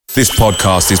This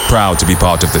podcast is proud to be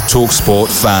part of the TalkSport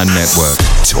Fan Network.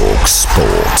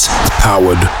 TalkSport.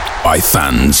 Powered by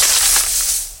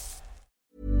fans.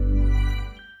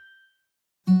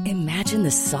 Imagine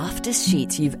the softest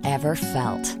sheets you've ever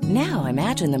felt. Now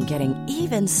imagine them getting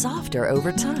even softer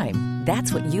over time.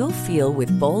 That's what you'll feel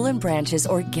with Boll & Branch's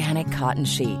organic cotton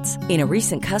sheets. In a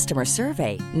recent customer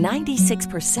survey,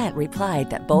 96% replied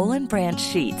that Boll & Branch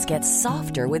sheets get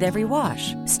softer with every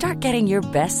wash. Start getting your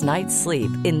best night's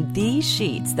sleep in these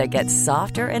sheets that get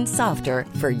softer and softer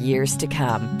for years to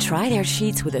come. Try their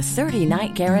sheets with a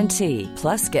 30-night guarantee.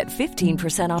 Plus, get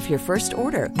 15% off your first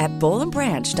order at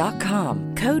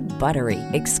bollandbranch.com. Code BUTTERY.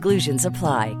 Exclusions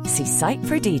apply. See site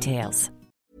for details.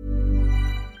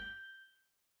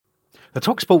 The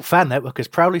TalkSport Fan Network is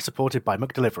proudly supported by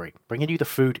McDelivery, bringing you the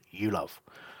food you love.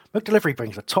 McDelivery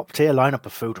brings a top-tier lineup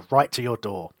of food right to your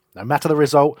door. No matter the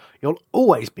result, you'll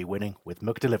always be winning with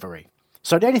McDelivery.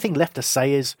 So the only thing left to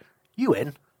say is, you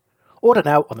in? Order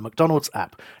now on the McDonald's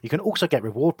app. You can also get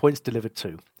reward points delivered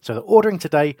too, so that ordering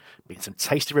today means some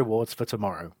tasty rewards for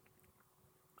tomorrow.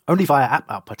 Only via app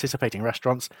at participating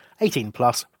restaurants. 18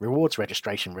 plus. Rewards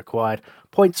registration required.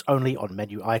 Points only on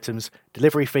menu items.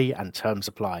 Delivery fee and terms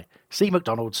apply. See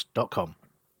mcdonalds.com.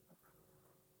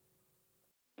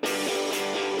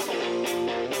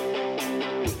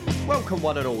 Welcome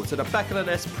one and all to the Back of the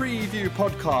Nest preview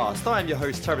podcast. I am your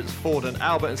host Terence Ford, and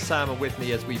Albert and Sam are with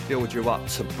me as we build you up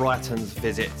to Brighton's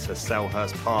visit to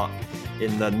Selhurst Park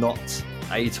in the not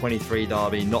A23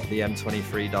 derby, not the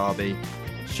M23 derby.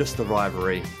 It's just the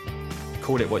rivalry.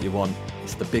 Call it what you want.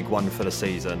 It's the big one for the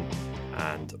season.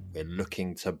 And we're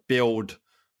looking to build,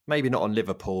 maybe not on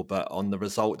Liverpool, but on the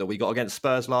result that we got against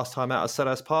Spurs last time out at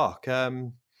Selhurst Park.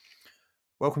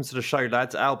 Welcome to the show,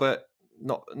 lads. Albert,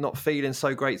 not feeling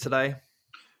so great today?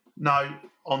 No,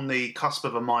 on the cusp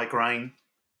of a migraine.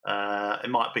 It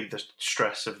might be the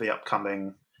stress of the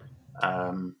upcoming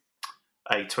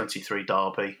A23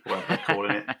 derby, whatever they're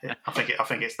calling it. I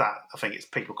think it's that. I think it's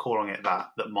people calling it that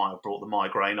might have brought the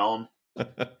migraine on.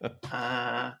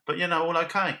 But all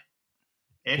okay.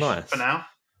 Nice. For now.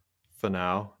 For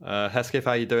now. Hesketh,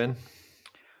 how you doing?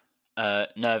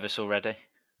 Nervous already.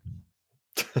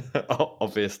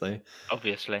 Obviously.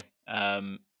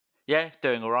 Yeah,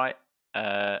 doing all right.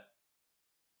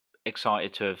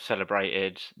 Excited to have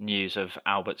celebrated news of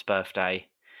Albert's birthday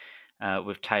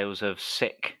with tales of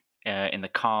sick in the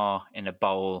car, in a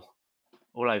bowl,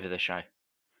 all over the show.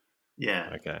 Yeah.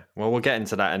 Okay. Well, we'll get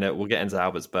into that, and we'll get into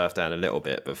Albert's birthday in a little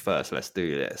bit. But first, let's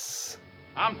do this.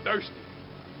 I'm thirsty.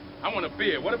 I want a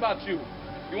beer. What about you?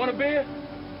 You want a beer?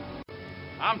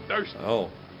 I'm thirsty. Oh.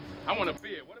 I want a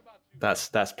beer. What about you?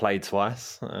 That's played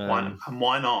twice.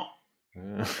 Why not?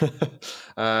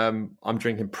 I'm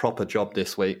drinking Proper Job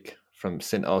this week from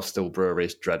St Austell Brewery.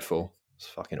 It's dreadful. It's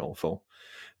fucking awful.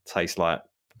 Tastes like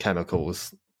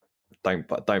chemicals.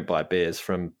 Don't buy beers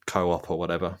from Co-op or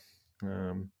whatever.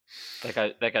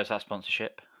 There goes that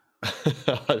sponsorship.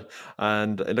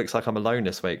 And it looks like I'm alone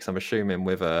this week, so I'm assuming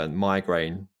with a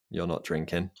migraine you're not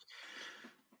drinking.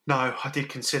 No, I did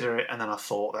consider it, and then I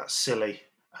thought that's silly.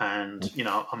 And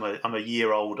I'm a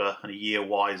year older and a year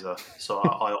wiser, so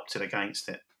I opted against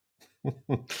it.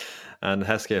 And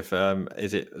Hesketh,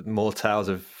 is it more tales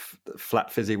of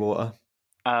flat fizzy water?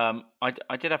 I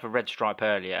did have a Red Stripe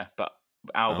earlier, but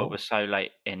Albert was so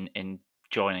late in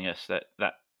joining us that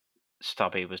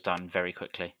stubby was done very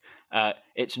quickly.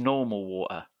 It's normal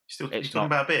water. You're talking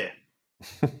about beer?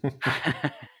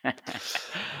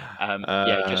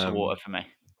 Yeah, just water for me.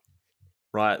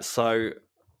 Right, so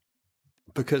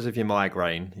because of your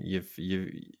migraine,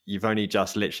 you've only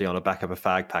just literally on the back of a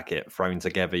fag packet thrown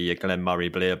together your Glen Murray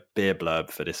beer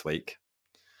blurb for this week.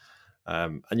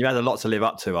 And you had a lot to live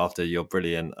up to after your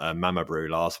brilliant Mama Brew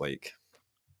last week.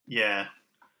 Yeah.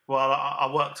 Well, I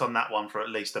worked on that one for at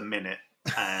least a minute,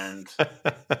 and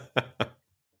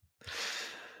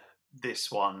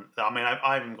this one, I mean,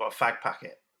 I haven't got a fag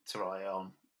packet to write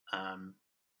on.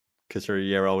 Because you're a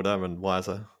year older and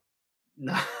wiser?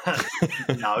 No,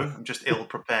 I'm just ill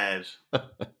prepared.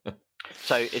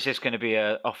 So is this going to be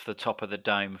a off the top of the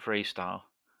dome freestyle?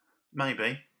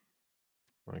 Maybe.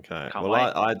 Okay. Can't well, wait.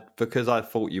 I because I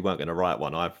thought you weren't going to write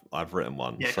one. I've written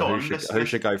one. Yeah, so go who on, who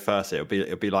should go first? It'll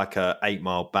be like a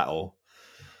 8-mile battle.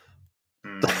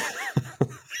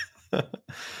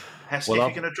 Hesketh,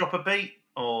 you're going to drop a beat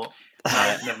or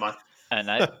no? Never mind.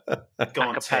 No. Go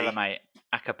on, Acapella, T. mate.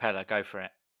 Acapella, go for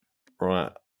it.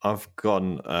 Right. I've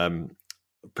gone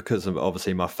because of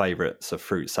obviously my favourites are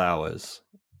fruit sours.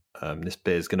 This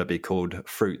beer is going to be called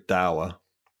Fruit Dower.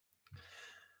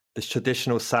 This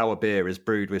traditional sour beer is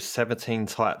brewed with 17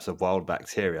 types of wild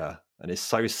bacteria and is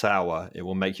so sour it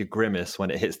will make you grimace when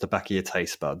it hits the back of your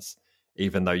taste buds,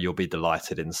 even though you'll be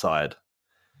delighted inside.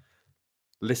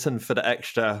 Listen for the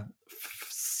extra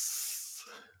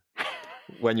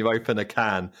when you open a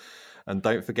can, and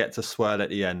don't forget to swirl at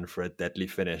the end for a deadly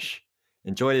finish.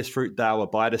 Enjoy this fruit dower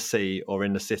by the sea or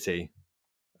in the city.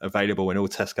 Available in all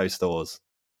Tesco stores,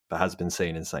 but has been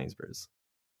seen in Sainsbury's.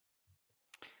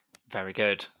 Very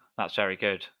good. That's very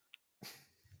good.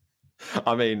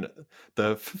 I mean,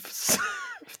 the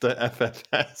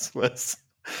FFS was,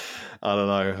 I don't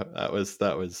know,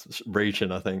 that was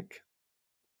reaching, I think.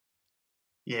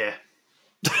 Yeah.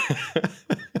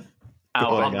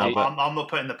 Albert, I'm not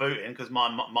putting the boot in because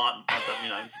mine,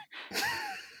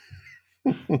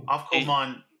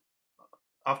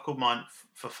 I've called mine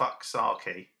for fuck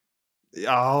Saki.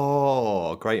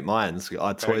 Oh, great minds!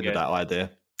 I toyed with that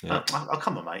idea. Yeah. Oh,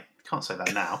 come on, mate! You can't say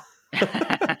that now.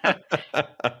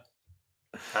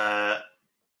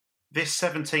 This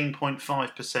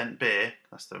 17.5% beer.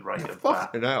 That's the rate of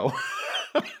that. Hell.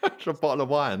 It's a bottle of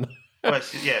wine. Well,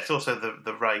 it's also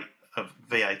the rate of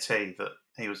VAT that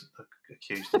he was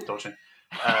accused of dodging.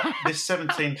 This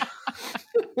 17.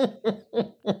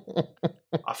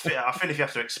 I feel if you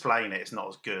have to explain it, it's not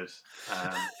as good.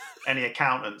 Any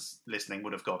accountants listening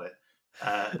would have got it.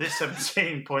 This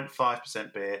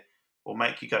 17.5% beer will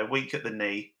make you go weak at the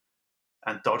knee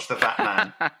and dodge the VAT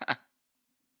man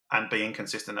and be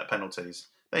inconsistent at penalties.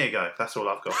 There you go. That's all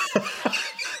I've got.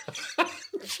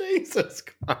 Jesus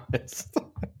Christ.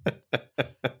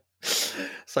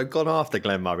 So gone after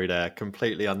Glenn Murray there,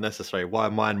 completely unnecessary. Why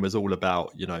mine was all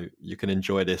about, you can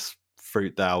enjoy this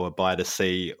fruit dower by the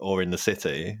sea or in the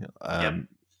city.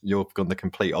 You've gone the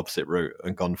complete opposite route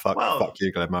and gone, fuck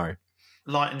you, Glenn Murray.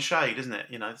 Light and shade, isn't it?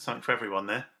 Something for everyone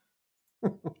there.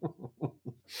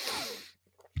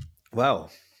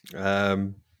 Well,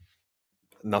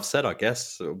 enough said, I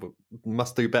guess.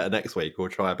 Must do better next week. We'll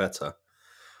try better.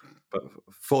 But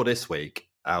for this week,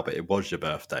 Albert, it was your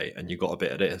birthday and you got a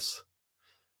bit of this.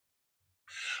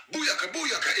 Booyaka,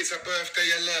 booyaka, it's a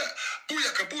birthday alert.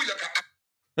 Booyaka,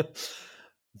 booyaka.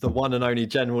 The one and only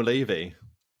General Levy.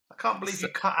 I can't believe you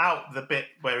cut out the bit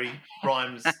where he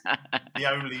rhymes the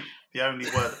only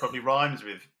word that probably rhymes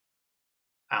with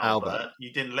Albert.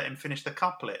 You didn't let him finish the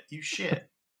couplet. You shit.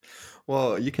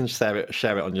 Well, you can share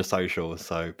it on your socials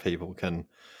so people can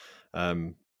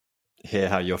hear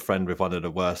how you're friend with one of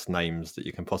the worst names that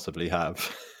you can possibly have.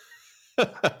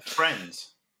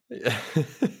 Friends? Yeah. Do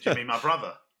you mean my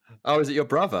brother? Oh, is it your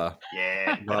brother?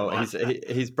 Yeah. Well,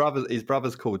 his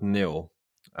brother's called Neil,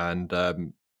 and I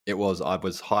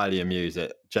was highly amused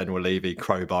at General Levy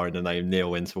crowbarring the name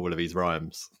Neil into all of his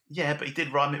rhymes. Yeah, but he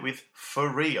did rhyme it with for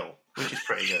real, which is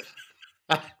pretty good.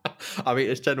 I mean,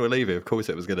 it's General Levy. Of course,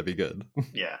 it was going to be good.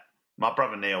 Yeah, my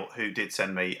brother Neil, who did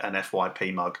send me an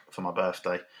FYP mug for my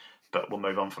birthday, but we'll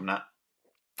move on from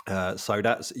that. So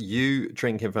that's you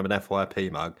drinking from an FYP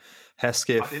mug.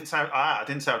 Hesketh. I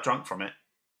didn't say I drunk from it.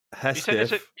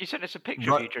 Hesketh. You sent us a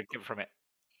picture of you drinking from it.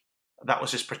 That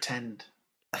was just pretend.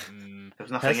 There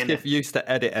was nothing in Hesketh it. used to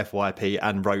edit FYP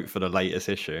and wrote for the latest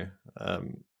issue.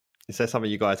 Is there something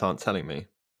you guys aren't telling me?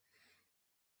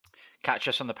 Catch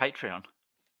us on the Patreon.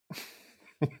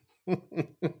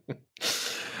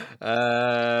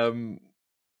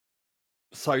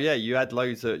 So yeah, you had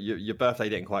loads of your birthday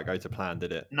didn't quite go to plan,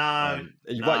 did it? No,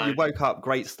 you woke up,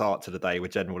 great start to the day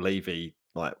with General Levy,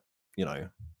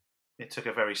 It took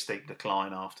a very steep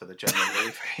decline after the General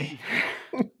Levy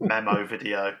memo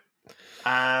video.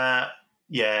 The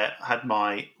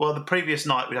previous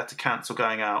night we'd had to cancel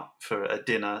going out for a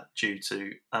dinner due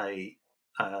to a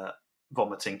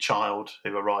vomiting child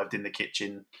who arrived in the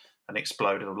kitchen and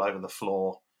exploded all over the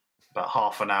floor about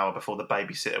half an hour before the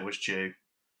babysitter was due.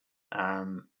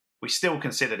 We still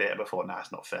considered it, but thought, no,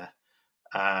 it's not fair.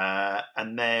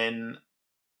 And then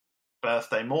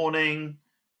birthday morning,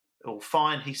 all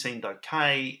fine. He seemed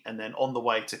okay. And then on the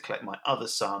way to collect my other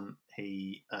son,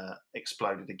 he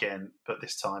exploded again, but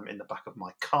this time in the back of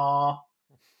my car.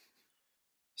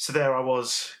 So there I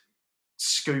was,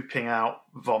 scooping out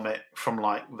vomit from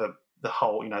like the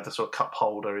hole, the sort of cup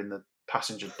holder in the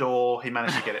passenger door. He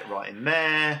managed to get it right in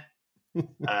there.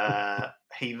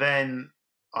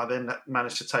 I then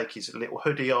managed to take his little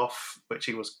hoodie off, which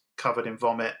he was covered in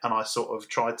vomit, and I sort of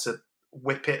tried to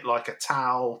whip it like a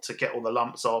towel to get all the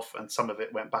lumps off, and some of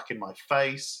it went back in my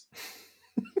face.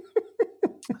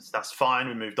 So that's fine.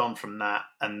 We moved on from that,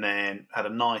 and then had a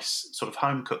nice sort of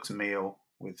home-cooked meal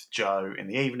with Jo in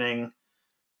the evening.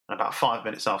 And about 5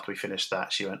 minutes after we finished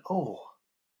that, she went, "Oh,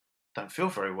 don't feel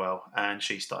very well," and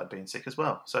she started being sick as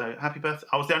well. So happy birthday.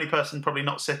 I was the only person probably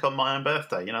not sick on my own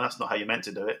birthday. That's not how you meant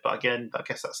to do it, but again, I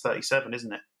guess that's 37,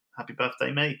 isn't it? happy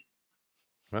birthday, me.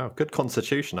 Well, good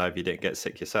constitution. I hope you didn't get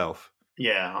sick yourself.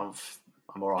 Yeah,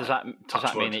 I'm all right. Does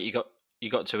that mean that you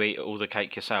got to eat all the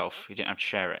cake yourself? You didn't have to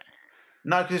share it?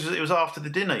 No, because it was after the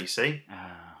dinner, you see.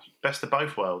 Best of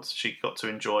both worlds. She got to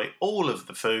enjoy all of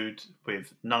the food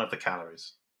with none of the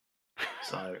calories.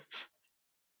 So...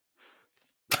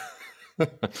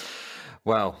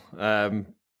 Well,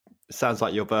 sounds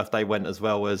like your birthday went as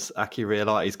well as Aki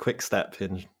Riolati's quick step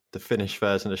in the Finnish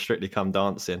version of Strictly Come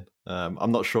Dancing.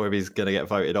 I'm not sure if he's going to get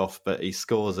voted off, but he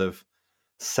scores of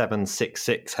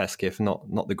 7.66. Hesketh,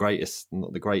 not the greatest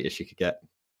you could get.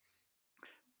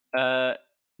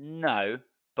 No,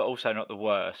 but also not the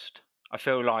worst. I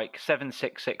feel like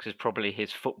 7.66 is probably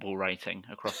his football rating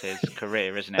across his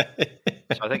career, isn't it?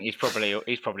 So I think he's probably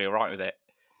all right with it.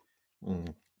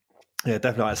 Mm. Yeah,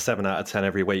 definitely like a 7 out of 10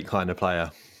 every week kind of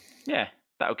player. Yeah,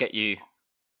 that'll get you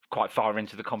quite far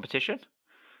into the competition.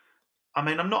 I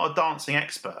mean, I'm not a dancing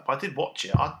expert, but I did watch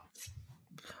it. I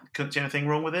couldn't see anything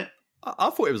wrong with it.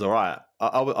 I thought it was all right.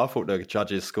 I thought the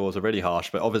judges' scores were really harsh,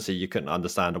 but obviously you couldn't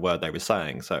understand a word they were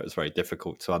saying, so it was very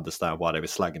difficult to understand why they were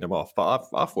slagging them off. But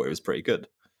I thought it was pretty good.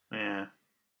 Yeah.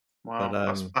 Well,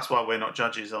 that's why we're not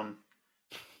judges on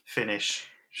Finnish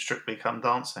Strictly Come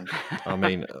Dancing. I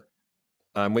mean...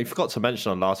 we forgot to mention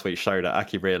on last week's show that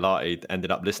Aki Riolati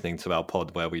ended up listening to our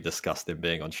pod where we discussed him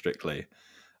being on Strictly,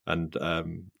 and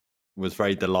was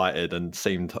very delighted and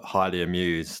seemed highly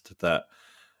amused that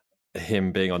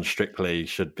him being on Strictly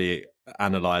should be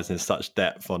analysed in such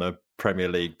depth on a Premier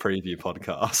League preview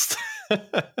podcast.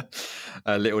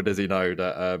 Little does he know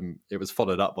that it was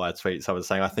followed up by a tweet. Someone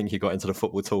saying, I think he got into the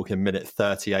football talk in minute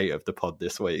 38 of the pod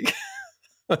this week.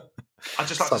 I'd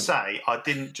just like to say, I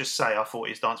didn't just say I thought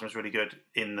his dancing was really good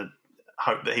in the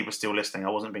hope that he was still listening. I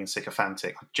wasn't being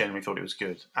sycophantic. I genuinely thought it was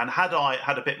good. And had I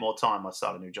had a bit more time, I'd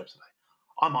start a new job today.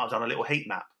 I might have done a little heat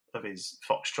map of his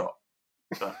foxtrot.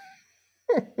 But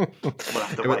we'll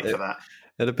have to wait for that.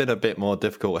 It'd have been a bit more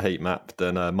difficult heat map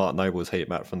than Mark Noble's heat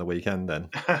map from the weekend then.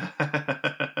 Yeah,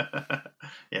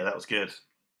 that was good.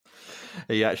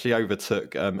 He actually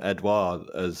overtook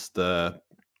Edouard as the...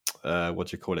 what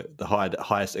do you call it? The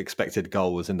highest expected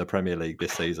goals in the Premier League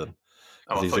this season.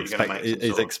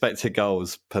 His expected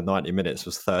goals per 90 minutes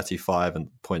was 35 and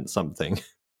point something,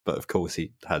 but of course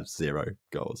he had 0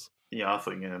 goals. Yeah, I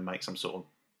thought you were going to make some sort of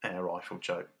air rifle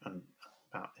joke and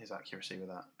about his accuracy with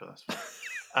that, but that's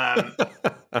fine.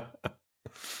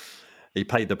 He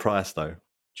paid the price though.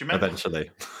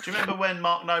 Eventually. Do you remember when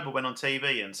Mark Noble went on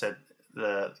TV and said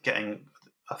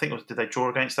did they draw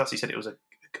against us? He said it was a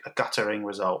guttering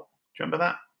result. Do you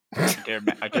remember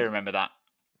that? I do remember that.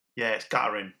 Yeah, it's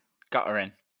guttering.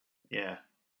 Guttering. Yeah.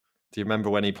 Do you remember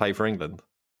when he played for England?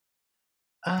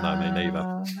 No, me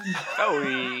neither.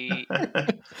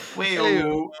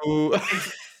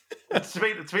 To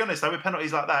be honest, though, with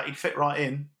penalties like that, he'd fit right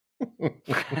in.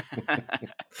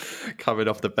 Coming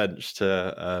off the bench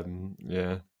to,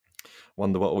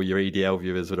 wonder what all your EDL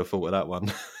viewers would have thought of that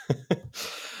one.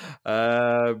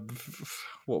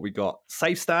 What we got?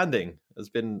 Safe standing has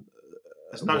been...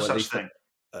 There's no such thing.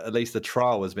 At least the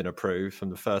trial has been approved from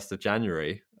the 1st of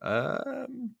January.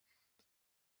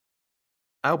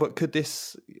 Albert,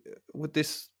 would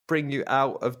this bring you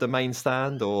out of the main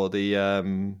stand or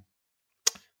the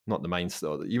not the main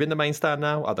stand? You in the main stand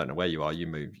now? I don't know where you are. You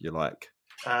move. You're like...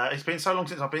 it's been so long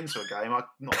since I've been to a game. I'm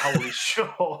not wholly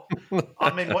sure.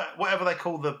 I'm in whatever they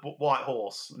call the White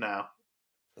Horse now.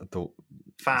 The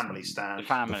family stand. The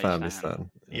family stand.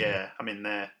 Yeah, I'm in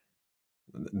there.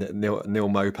 Neil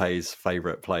Mopé's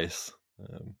favourite place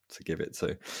to give it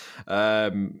to.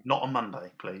 Not on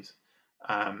Monday, please.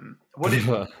 What if?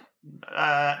 No,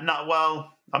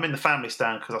 well, I'm in the family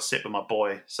stand because I sit with my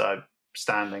boy, so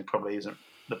standing probably isn't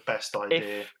the best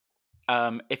idea.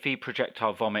 If he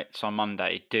projectile vomits on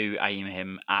Monday, do aim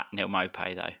him at Neil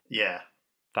Mopé though. Yeah,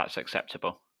 that's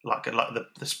acceptable. Like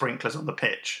the sprinklers on the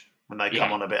pitch when they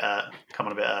come on a bit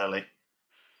early.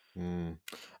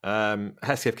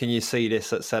 Hesketh, can you see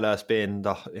this at Selhurst being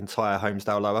the entire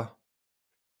Holmesdale lower?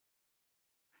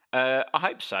 I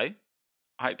hope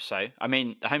so. I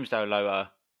mean, the Holmesdale lower,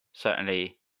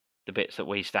 certainly the bits that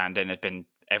we stand in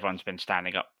everyone's been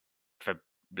standing up for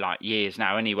like years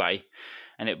now anyway,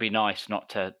 and it'd be nice not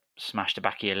to smash the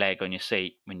back of your leg on your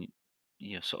seat when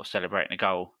you're sort of celebrating a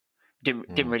goal.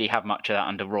 Didn't really have much of that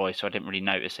under Roy, so I didn't really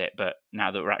notice it. But now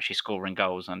that we're actually scoring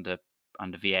goals under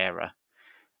Vieira,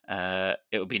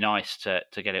 it would be nice to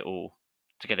get it all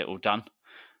done.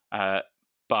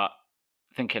 But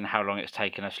thinking how long it's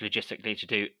taken us logistically to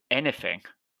do anything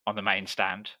on the main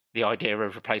stand, the idea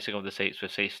of replacing all the seats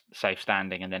with safe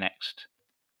standing in the next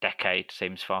decade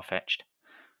seems far-fetched.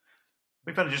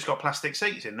 We've only just got plastic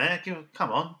seats in there.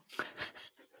 Come on.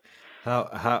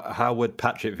 How would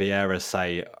Patrick Vieira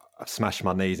say, "I smashed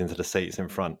my knees into the seats in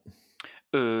front"?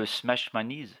 Smashed my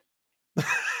knees.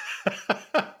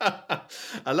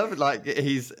 I love it. Like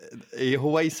he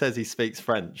always says he speaks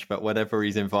French, but whenever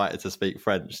he's invited to speak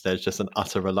French, there's just an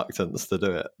utter reluctance to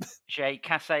do it. J'ai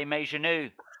cassé mes genoux.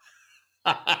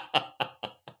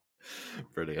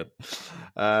 Brilliant.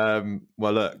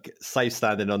 Well, look, safe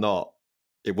standing or not,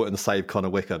 it wouldn't save Connor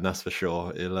Wickham, that's for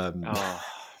sure. He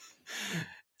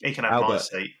can have my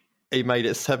seat. He made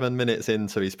it 7 minutes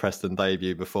into his Preston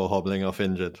debut before hobbling off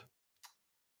injured.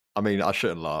 I mean, I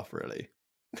shouldn't laugh, really.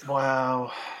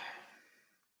 Well,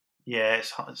 yeah,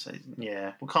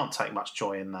 yeah, we can't take much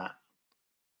joy in that.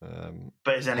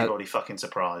 But is anybody fucking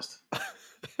surprised?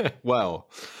 Well,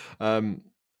 an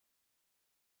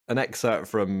excerpt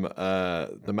from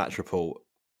the match report.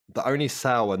 The only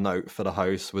sour note for the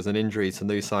host was an injury to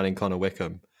new signing Connor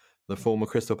Wickham. The former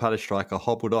Crystal Palace striker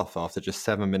hobbled off after just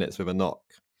 7 minutes with a knock.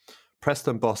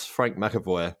 Preston boss Frank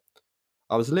McAvoy.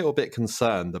 I was a little bit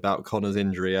concerned about Connor's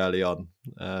injury early on.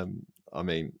 I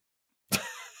mean,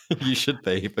 you should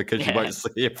be, because you won't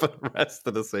see it for the rest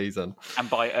of the season. And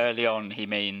by early on, he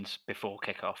means before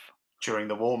kickoff. During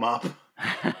the warm-up.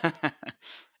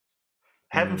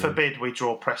 Heaven forbid we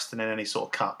draw Preston in any sort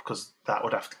of cup, because that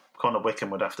would have to, Connor Wickham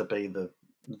would have to be the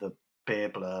beer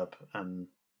blurb, and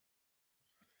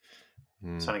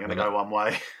it's only going to go one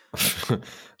way.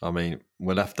 I mean,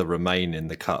 we'll have to remain in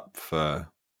the cup for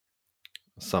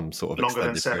some sort of longer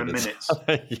than 7 minutes.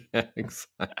 Yeah,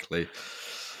 exactly.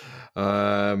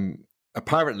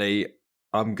 Apparently,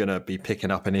 I'm going to be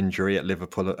picking up an injury at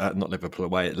Liverpool, not Liverpool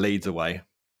away, at Leeds away.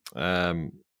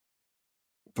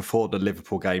 Before the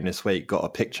Liverpool game this week, got a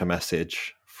picture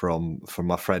message from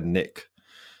my friend Nick,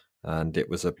 and it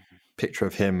was a picture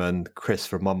of him and Chris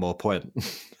from One More Point,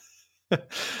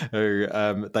 who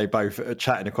they both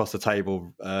chatting across the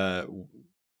table.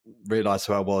 Realised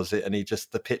who I was, and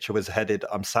the picture was headed,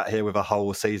 "I'm sat here with a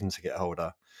whole season to get hold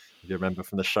of." If you remember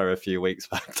from the show a few weeks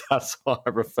back, that's what I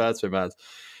referred to him as.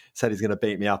 Said he's going to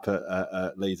beat me up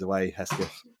at Leeds away,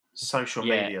 Hesketh. Social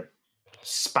media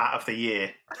spat of the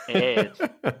year. It is.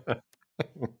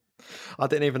 I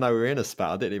didn't even know we were in a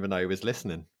spat. I didn't even know he was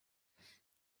listening.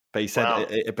 But he said,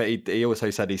 he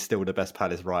also said he's still the best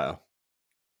Palace writer.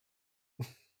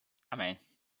 I mean,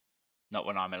 not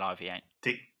when I'm alive, he ain't.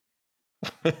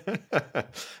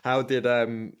 How's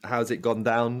it gone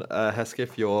down,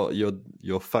 Hesketh?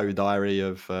 Your faux diary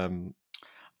of the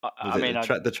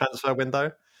transfer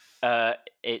window.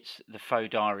 It's the faux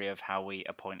diary of how we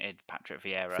appointed Patrick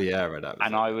Vieira.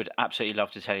 And I would absolutely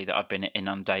love to tell you that I've been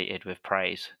inundated with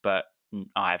praise, but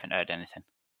I haven't heard anything.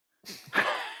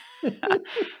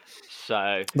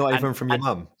 So not even from your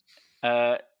mum.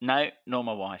 No, nor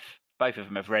my wife. Both of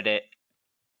them have read it.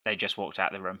 They just walked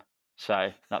out of the room.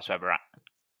 So that's where we're at.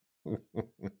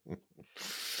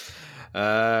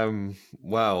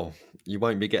 Well, you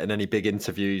won't be getting any big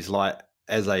interviews like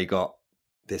Eze got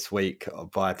this week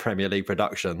by Premier League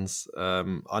Productions.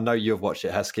 I know you've watched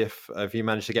it, Hesketh. Have you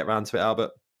managed to get round to it,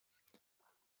 Albert?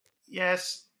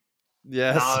 Yes.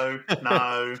 No.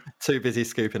 Too busy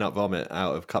scooping up vomit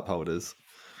out of cup holders.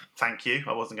 Thank you.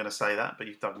 I wasn't going to say that, but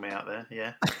you've dug me out there.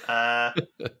 Yeah.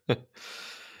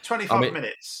 25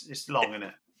 minutes. It's long, isn't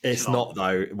it? It's not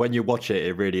though. When you watch it,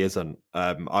 it really isn't.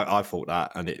 I thought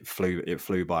that, and it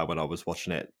flew by when I was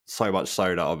watching it. So much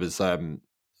so that I was 2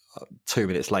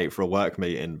 minutes late for a work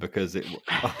meeting because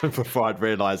before I'd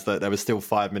realised that there was still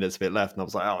 5 minutes of it left, and I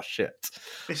was like, "Oh shit!"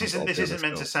 This isn't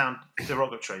meant to sound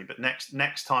derogatory, but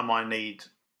next time I need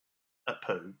a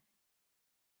poo,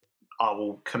 I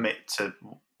will commit to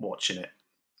watching it,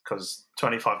 because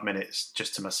 25 minutes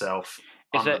just to myself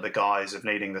under the guise of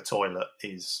needing the toilet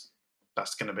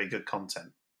that's going to be good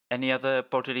content. Any other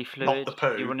bodily fluid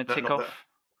you want to tick off?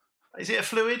 Is it a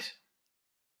fluid?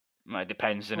 Well, it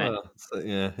depends, doesn't it? So,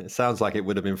 yeah, it sounds like it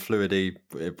would have been fluidy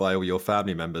by all your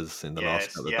family members in the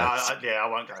last couple of days. I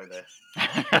won't go there.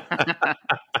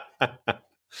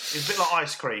 It's a bit like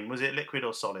ice cream. Was it liquid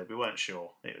or solid? We weren't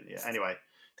sure. Anyway,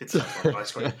 did sound like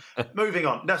ice cream. Moving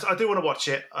on. No, so I do want to watch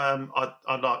it. I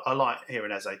like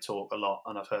hearing Eze talk a lot,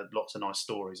 and I've heard lots of nice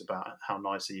stories about how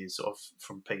nice he is, sort of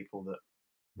from people that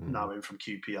know him from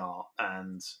QPR.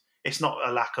 And it's not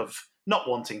a lack of not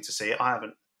wanting to see it. I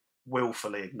haven't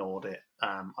willfully ignored it.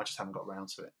 I just haven't got around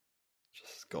to it.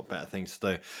 Just got better things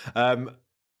to do. I've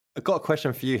got a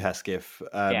question for you, Hesketh.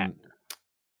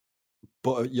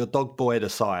 But your dog Boyd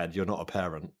aside, you're not a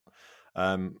parent.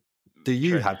 Do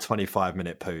you have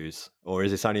 25-minute poos, or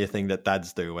is this only a thing that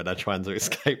dads do when they're trying to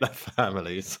escape their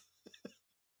families?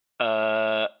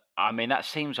 I mean, that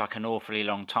seems like an awfully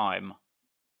long time.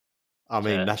 I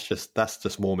mean, that's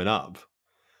just warming up.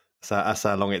 So that's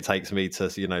how long it takes me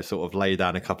to, sort of lay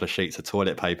down a couple of sheets of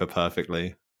toilet paper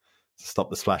perfectly to stop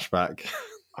the splashback.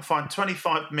 I find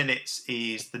 25 minutes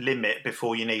is the limit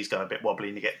before your knees go a bit wobbly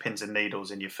and you get pins and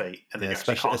needles in your feet. And then Yeah,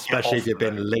 especially if you've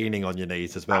been leaning on your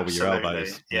knees as well. Absolutely. With your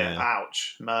elbows. Yeah,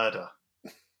 ouch, murder.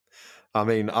 I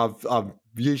mean, I've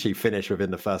usually finished within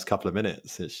the first couple of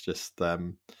minutes. It's just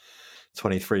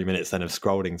 23 minutes then of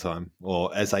scrolling time,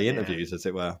 or essay interviews, as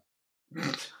it were.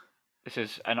 This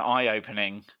is an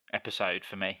eye-opening episode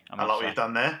for me. I like what you've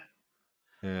done there.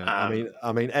 Yeah,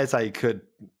 I mean, Eze could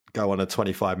go on a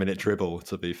 25-minute dribble,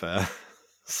 to be fair.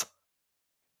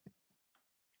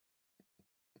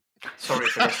 Sorry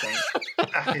for listening.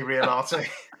 Aki Riolati.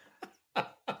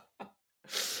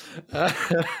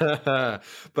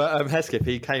 But Hesketh,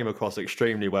 he came across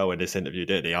extremely well in this interview,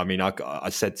 didn't he? I mean, I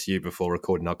said to you before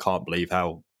recording, I can't believe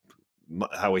how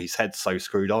his head's so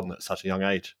screwed on at such a young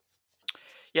age.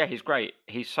 Yeah, he's great.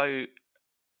 He's so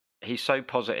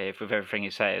positive with everything he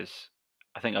says.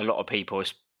 I think a lot of people,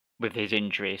 with his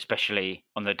injury, especially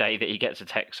on the day that he gets a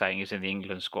text saying he's in the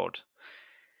England squad,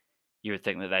 you would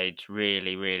think that they'd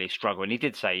really, really struggle. And he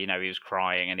did say, he was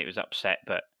crying and he was upset,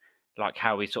 but like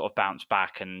how he sort of bounced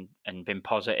back and been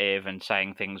positive and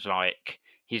saying things like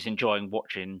he's enjoying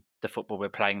watching the football we're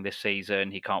playing this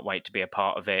season. He can't wait to be a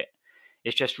part of it.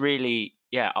 It's just really,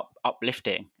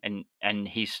 uplifting. And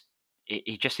he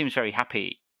just seems very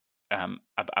happy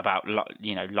about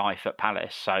life at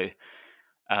Palace. So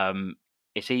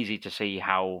it's easy to see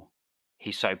how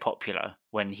he's so popular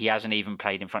when he hasn't even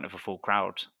played in front of a full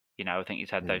crowd. I think he's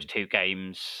had those 2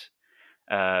 games,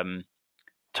 Tottenham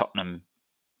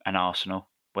and Arsenal,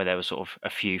 where there was sort of a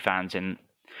few fans in.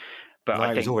 But I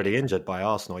think he was already injured by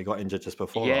Arsenal. He got injured just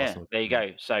before Arsenal. There you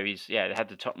go. So they had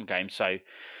the Tottenham game. So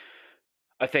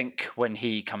I think when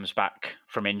he comes back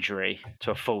from injury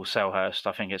to a full Selhurst,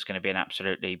 I think it's going to be an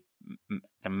absolutely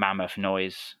mammoth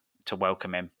noise to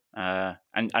welcome him.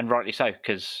 And rightly so,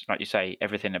 because like you say,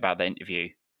 everything about the interview,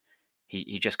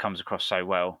 he just comes across so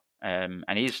well. And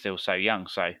he is still so young.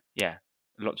 So yeah,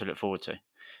 a lot to look forward to.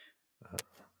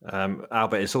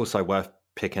 Albert, it's also worth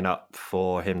picking up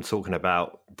for him talking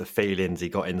about the feelings he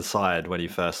got inside when he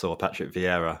first saw Patrick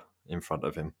Vieira in front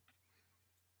of him.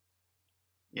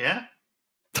 Yeah?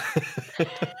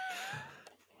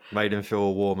 Made him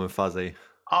feel warm and fuzzy.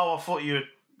 Oh, I thought you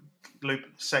were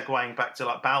segueing back to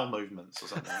like bowel movements or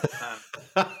something.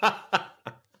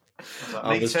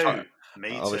 Me too.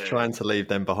 I was trying to leave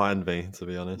them behind me, to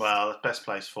be honest. Well, the best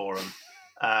place for him.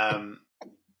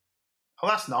 Oh,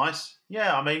 that's nice.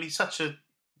 Yeah, I mean, he's such a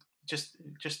he's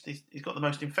got the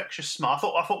most infectious smile.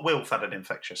 I thought Wilf had an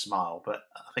infectious smile, but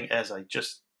I think Eze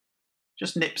just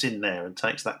nips in there and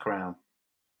takes that crown.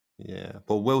 Yeah,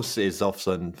 well, Wilf is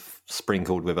often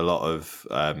sprinkled with a lot of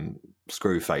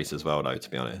screw face as well, though. To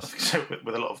be honest, I think so,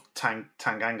 with a lot of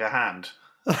Tanganga hand,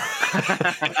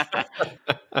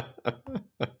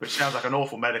 which sounds like an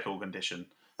awful medical condition.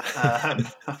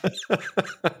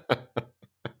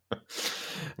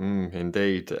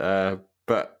 Indeed.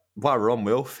 But while we're on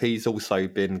Wilf, he's also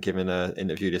been given an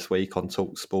interview this week on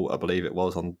TalkSport, I believe it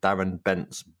was, on Darren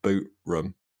Bent's Boot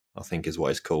Room, I think is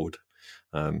what it's called.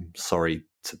 Sorry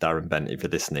to Darren Bent if you're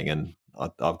listening and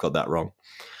I've got that wrong.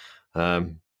 But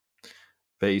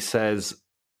he says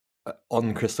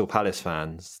on Crystal Palace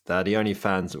fans, they're the only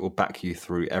fans that will back you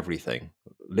through everything,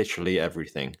 literally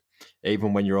everything.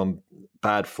 Even when you're on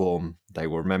bad form, they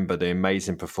will remember the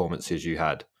amazing performances you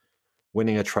had.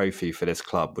 Winning a trophy for this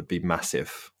club would be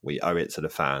massive. We owe it to the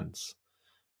fans.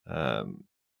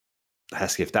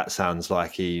 Hesketh, that sounds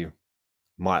like he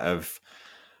might have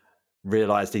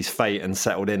realised his fate and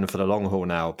settled in for the long haul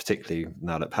now, particularly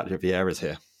now that Patrick Vieira's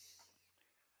here.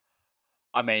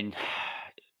 I mean,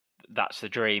 that's the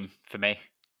dream for me.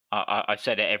 I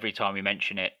said it every time we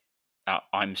mention it.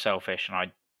 I'm selfish,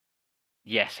 and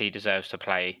yes, he deserves to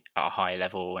play at a high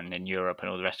level and in Europe and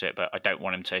all the rest of it, but I don't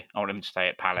want him to. I want him to stay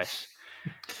at Palace.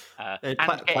 And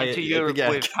get into Europe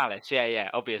with Palace.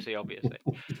 Yeah, obviously. But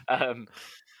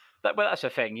that's the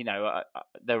thing,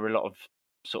 there were a lot of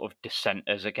sort of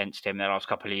dissenters against him the last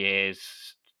couple of years.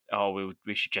 Oh,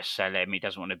 we should just sell him. He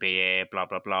doesn't want to be here, blah,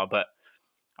 blah, blah. But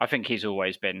I think he's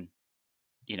always been,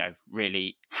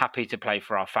 really happy to play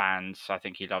for our fans. I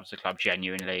think he loves the club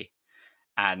genuinely.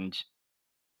 And,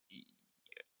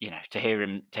 to hear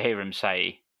him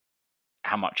say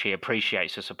how much he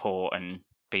appreciates the support and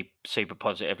be super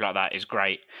positive like that is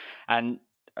great. And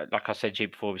like I said to you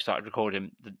before we started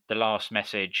recording, the last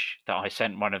message that I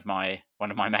sent one of my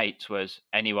mates was,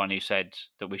 anyone who said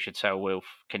that we should sell Wilf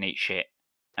can eat shit,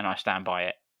 and I stand by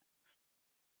it.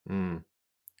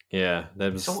 Yeah,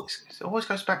 there was. It always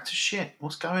goes back to shit.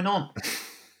 What's going on?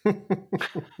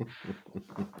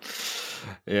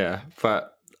 Yeah,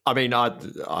 but I mean, I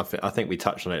think we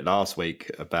touched on it last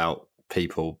week about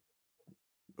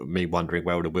me wondering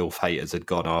where the Wilf haters had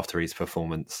gone after his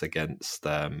performance against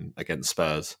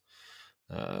Spurs.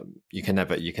 You can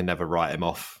never write him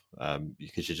off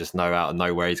because you just know out of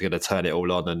nowhere he's going to turn it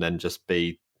all on and then just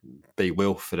be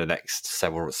Wilf for the next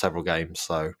several games.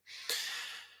 So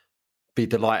be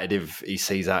delighted if he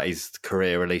sees out his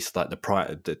career, at least like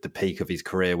the peak of his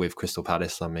career with Crystal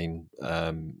Palace. I mean,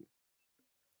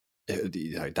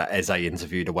 that Eze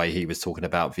interview, the way he was talking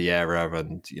about Vieira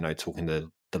and talking the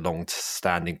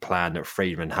long-standing plan that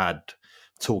Friedman had,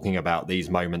 talking about these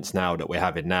moments now that we're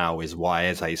having now is why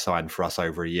Eze signed for us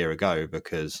over a year ago,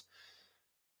 because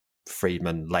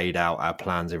Friedman laid out our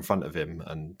plans in front of him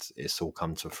and it's all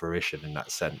come to fruition in that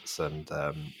sense. And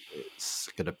it's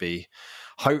going to be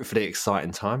hopefully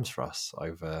exciting times for us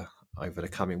over the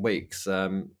coming weeks.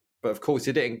 But of course,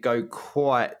 it didn't go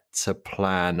quite to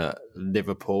plan at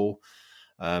Liverpool.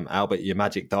 Albert, your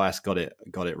magic dice got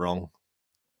it wrong.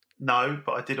 No,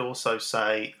 but I did also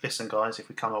say, listen, guys, if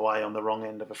we come away on the wrong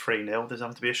end of a 3-0, there's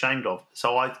nothing to be ashamed of.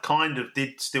 So I kind of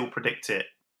did still predict it.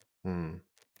 And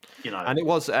it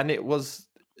was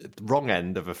the wrong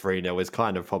end of a 3-0 is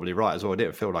kind of probably right as well. It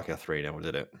didn't feel like a 3-0,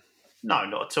 did it? No,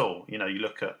 not at all. You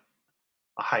look at,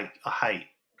 I hate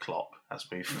Klopp, as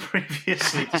we've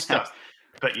previously discussed.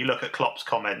 But you look at Klopp's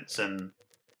comments, and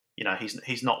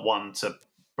he's not one to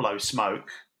blow smoke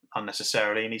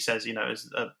unnecessarily. And he says, it's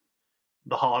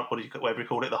the hard, whatever he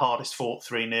called it, the hardest fought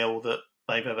 3-0 that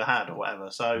they've ever had, or whatever.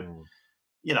 So,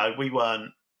 we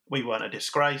weren't a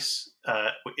disgrace.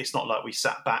 It's not like we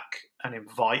sat back and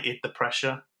invited the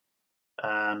pressure.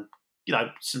 Some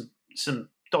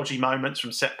dodgy moments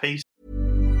from set piece.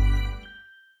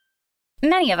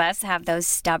 Many of us have those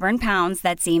stubborn pounds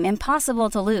that seem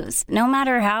impossible to lose, no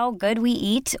matter how good we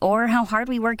eat or how hard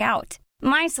we work out.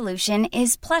 My solution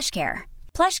is PlushCare.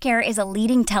 PlushCare is a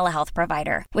leading telehealth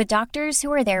provider with doctors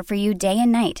who are there for you day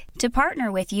and night to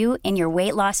partner with you in your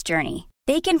weight loss journey.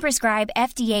 They can prescribe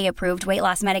FDA-approved weight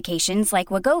loss medications like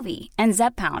Wegovy and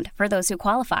Zepbound for those who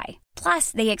qualify.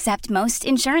 Plus, they accept most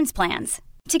insurance plans.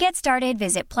 To get started,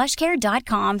 visit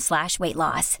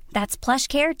plushcare.com/weightloss. That's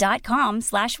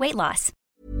plushcare.com/weightloss.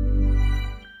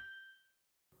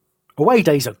 Away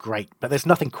days are great, but there's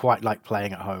nothing quite like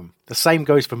playing at home. The same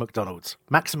goes for McDonald's.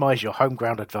 Maximise your home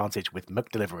ground advantage with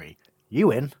McDelivery.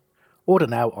 You in? Order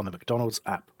now on the McDonald's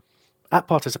app. At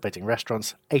participating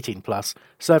restaurants, 18 plus,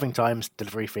 serving times,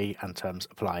 delivery fee and terms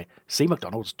apply. See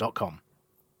mcdonalds.com.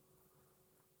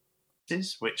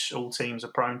 Which all teams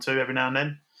are prone to every now and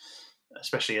then,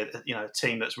 especially a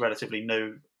team that's relatively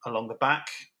new along the back,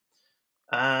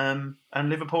 and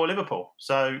Liverpool.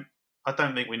 So I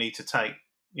don't think we need to take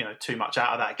too much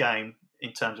out of that game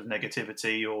in terms of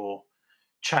negativity or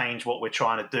change what we're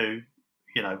trying to do.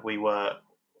 We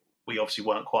obviously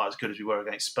weren't quite as good as we were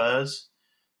against Spurs.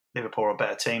 Liverpool are a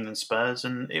better team than Spurs,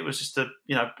 and it was just a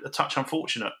touch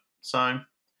unfortunate. So.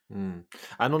 And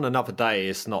on another day,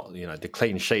 it's not, the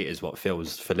clean sheet is what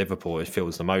feels for Liverpool. It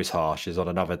feels the most harsh. Is on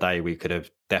another day we could have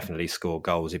definitely scored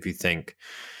goals. If you think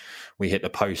we hit the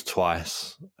post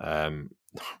twice,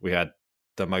 we had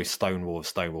the most Stonewall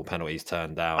penalties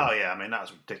turned down. Oh yeah, I mean that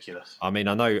was ridiculous. I mean,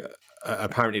 I know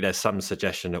apparently there's some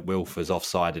suggestion that Wilf was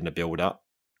offside in the build-up,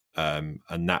 and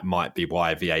that might be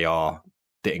why VAR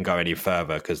didn't go any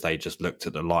further, because they just looked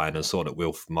at the line and saw that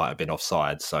Wilf might have been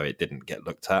offside, so it didn't get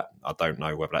looked at. I don't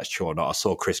know whether that's true or not. I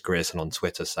saw Chris Grierson on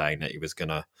Twitter saying that he was going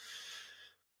to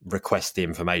request the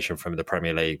information from the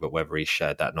Premier League, but whether he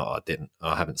shared that or not,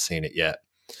 I haven't seen it yet.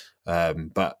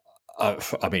 But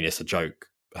I mean, it's a joke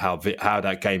how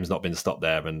that game's not been stopped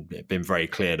there, and it's been very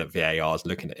clear that VAR is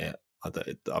looking at it.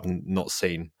 I've not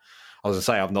seen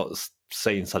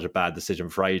such a bad decision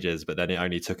for ages, but then it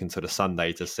only took until the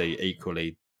Sunday to see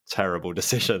equally terrible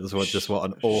decisions. What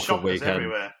an awful Shockers weekend!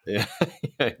 Everywhere. Yeah,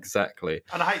 exactly.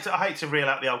 And I hate to reel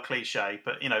out the old cliche,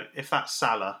 but if that's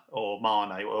Salah or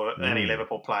Mane or any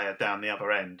Liverpool player down the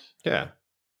other end, it's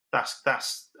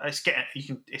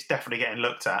definitely getting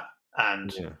looked at,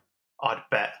 and I'd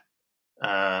bet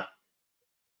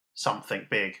something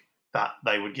big that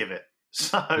they would give it.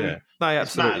 So they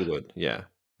absolutely would. Yeah,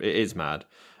 it is mad.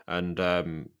 And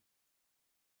but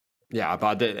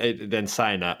then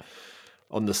saying that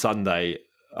on the Sunday,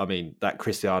 I mean, that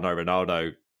Cristiano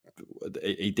Ronaldo,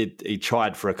 he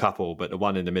tried for a couple, but the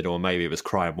one in the middle, maybe it was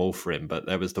crying wolf for him, but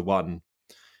there was the one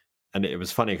And it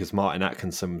was funny because Martin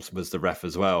Atkinson was the ref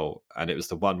as well, and it was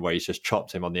the one where he's just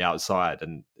chopped him on the outside,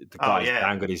 and the guy's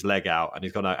dangled his leg out, and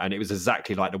he's gone out, and it was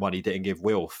exactly like the one he didn't give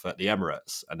Wilf at the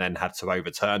Emirates, and then had to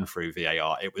overturn through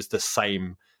VAR. It was the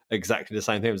same, exactly the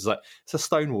same thing. It was like, it's a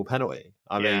Stonewall penalty.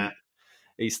 I mean,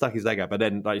 he stuck his leg out, but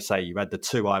then, like you say, you had the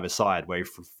two either side where he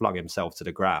flung himself to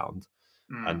the ground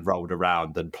and rolled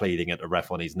around and pleading at the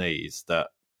ref on his knees. That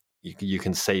you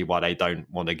can see why they don't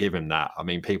want to give him that. I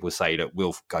mean, people say that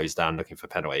Wilf goes down looking for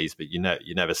penalties, but you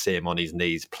never see him on his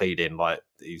knees pleading like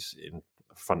he's in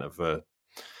front of a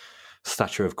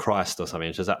statue of Christ or something.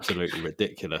 It's just absolutely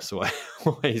ridiculous what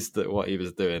he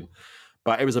was doing.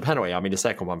 But it was a penalty. I mean, the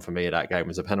second one for me of that game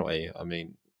was a penalty. I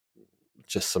mean,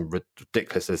 just some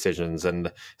ridiculous decisions.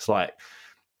 And it's like,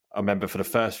 I remember for the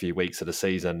first few weeks of the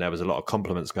season, there was a lot of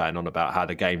compliments going on about how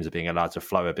the games are being allowed to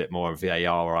flow a bit more and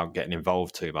VAR or aren't getting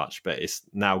involved too much. But it's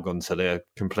now gone to the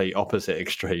complete opposite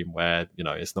extreme where,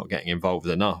 it's not getting involved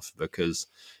enough because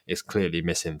it's clearly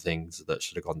missing things that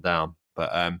should have gone down.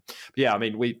 But yeah, I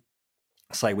mean, we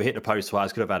hit the post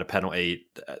twice, could have had a penalty.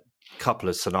 A couple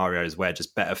of scenarios where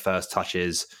just better first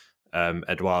touches.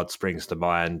 Edouard springs to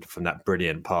mind from that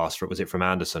brilliant pass. Was it from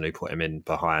Anderson who put him in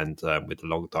behind with the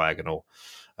long diagonal?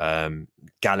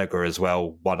 Gallagher as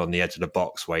well, one on the edge of the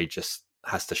box where he just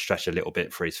has to stretch a little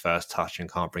bit for his first touch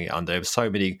and can't bring it under. There were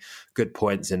so many good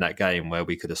points in that game where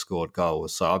we could have scored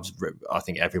goals. So I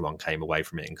think everyone came away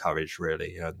from it encouraged,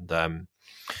 really, and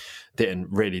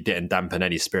didn't dampen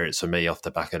any spirits for me off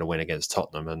the back of the win against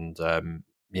Tottenham. And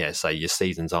so your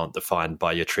seasons aren't defined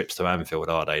by your trips to Anfield,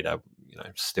 are they? They're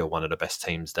still one of the best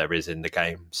teams there is in the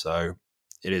game. So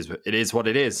it is what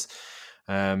it is.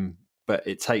 But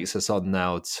it takes us on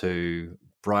now to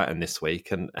Brighton this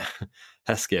week, and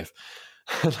Hesketh.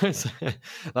 I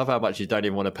love how much you don't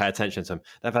even want to pay attention to them.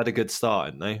 They've had a good start,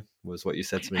 haven't they? Was what you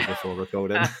said to me before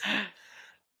recording.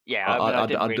 Yeah, I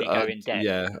didn't really go in depth.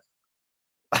 Yeah,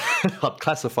 I'd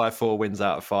classify 4 wins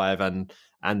out of 5 and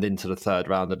into the third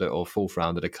round or fourth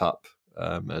round of the cup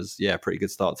as pretty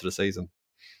good start to the season.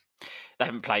 They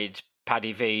haven't played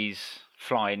Paddy V's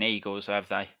Flying Eagles, have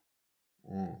they?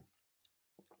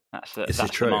 That's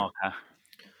the marker.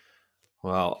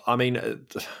 Well, I mean,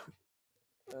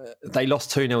 they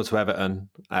lost 2-0 to Everton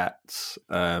at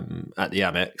the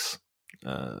Amex.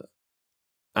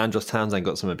 Andros Townsend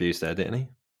got some abuse there, didn't he?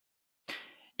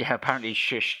 Yeah, apparently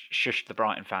shushed the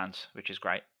Brighton fans, which is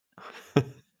great.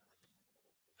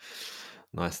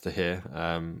 Nice to hear.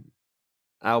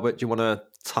 Albert, do you want to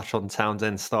touch on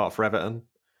Townsend's start for Everton?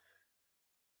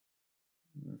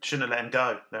 Shouldn't have let him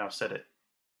go. There, I've said it.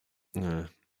 Yeah.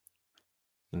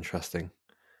 Interesting.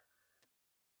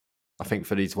 I think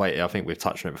for his weight, I think we've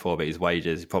touched on it before, but his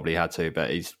wages, he probably had to, but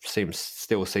he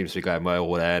still seems to be going well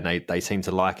there, and they seem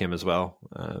to like him as well.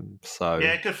 So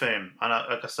yeah, good for him. And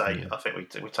like I say, I think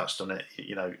we touched on it.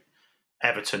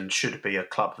 Everton should be a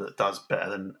club that does better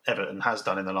than Everton has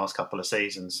done in the last couple of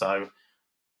seasons. So,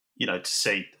 to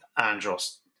see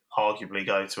Andros arguably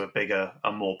go to a bigger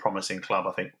and more promising club,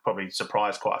 I think probably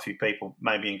surprised quite a few people,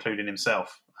 maybe including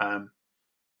himself.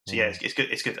 So yeah, it's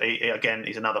good. It's good.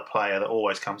 He's another player that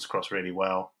always comes across really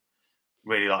well.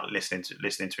 Really like listening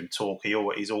to him talk.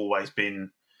 He's always been,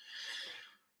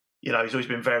 he's always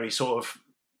been very sort of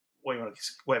whatever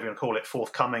you want to call it,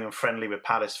 forthcoming and friendly with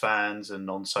Palace fans and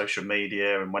on social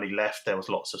media. And when he left, there was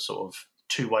lots of sort of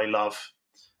two-way love.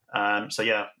 So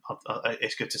yeah,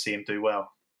 it's good to see him do well.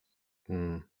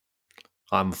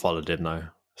 I'm followed him though.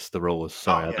 It's the rules.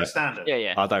 Sorry, standard.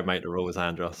 Yeah. I don't make the rules,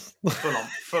 Andros.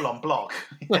 Full on block.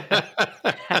 Yeah.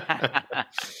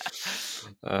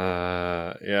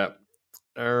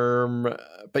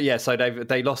 But yeah, so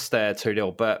they lost there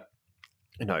 2-0. But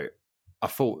I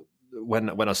thought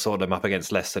when I saw them up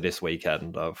against Leicester this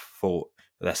weekend, I thought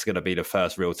that's going to be the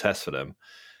first real test for them.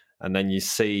 And then you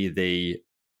see the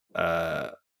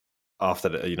after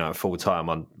the full time,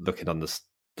 I'm looking on the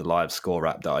live score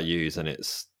app that I use, and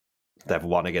they've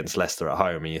won against Leicester at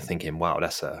home, and you're thinking, wow,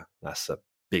 that's a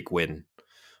big win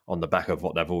on the back of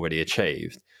what they've already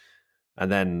achieved.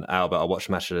 And then Albert, I watched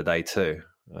Match of the Day too,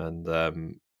 and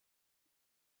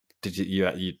did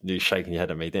you shaking your head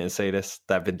at me? Didn't see this?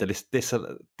 They've been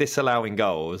disallowing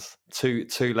goals. Two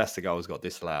Leicester goals got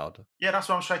disallowed. Yeah, that's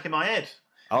why I'm shaking my head.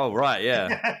 Oh right,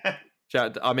 yeah.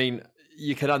 I mean,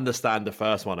 you can understand the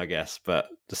first one, I guess, but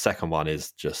the second one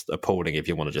is just appalling. If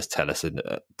you want to just tell us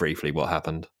briefly what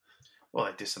happened. Well,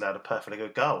 they disallowed a perfectly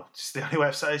good goal. It's the only way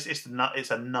of saying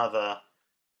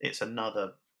it's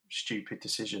another stupid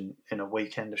decision in a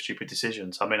weekend of stupid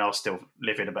decisions. I mean, I was still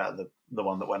livid about the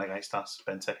one that went against us,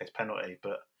 Benteke's penalty,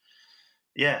 but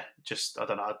yeah, just I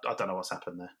don't know what's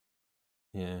happened there.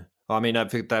 Yeah, well, I mean, I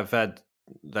think they've had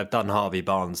they've done Harvey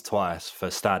Barnes twice for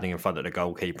standing in front of the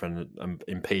goalkeeper and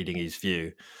impeding his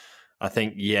view. I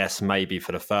think, yes, maybe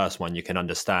for the first one you can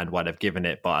understand why they've given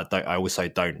it, but I also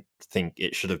don't think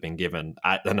it should have been given.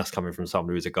 And that's coming from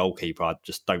someone who's a goalkeeper. I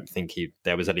just don't think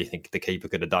there was anything the keeper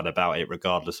could have done about it,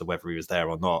 regardless of whether he was there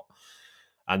or not.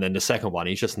 And then the second one,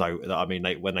 he's just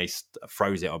when they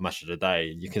froze it on Match of the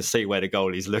Day, you can see where the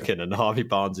goalie's looking, and Harvey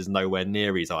Barnes is nowhere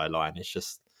near his eye line. It's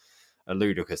just a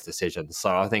ludicrous decision. So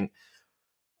I think,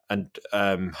 and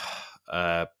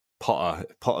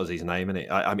Potter's his name, isn't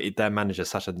it? I mean, their manager's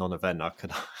such a non-event. I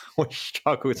always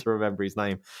struggle to remember his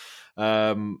name.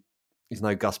 He's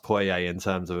no Gus Poyet in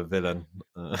terms of a villain.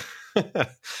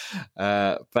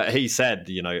 But he said,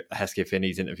 Hesketh in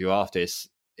his interview after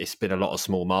it's been a lot of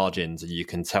small margins, and you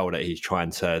can tell that he's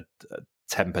trying to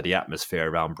temper the atmosphere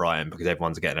around Brighton because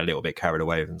everyone's getting a little bit carried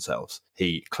away with themselves.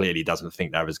 He clearly doesn't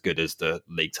think they're as good as the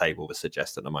league table would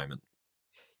suggest at the moment.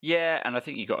 Yeah, and I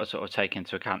think you've got to sort of take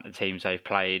into account the teams they've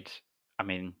played. I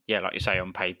mean, yeah, like you say,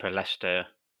 on paper, Leicester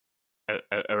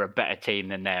are a better team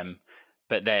than them.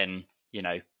 But then,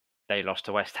 they lost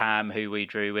to West Ham, who we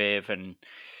drew with. And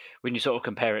when you sort of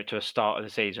compare it to a start of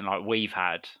the season like we've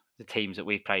had, the teams that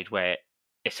we've played where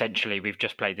essentially we've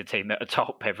just played the team that are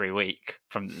top every week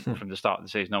from the start of the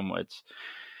season onwards,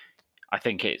 I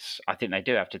think they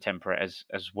do have to temper it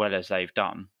as well as they've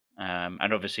done.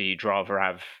 And obviously you'd rather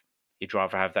have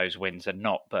those wins than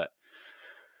not, but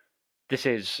this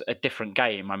is a different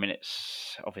game. I mean,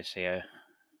 it's obviously a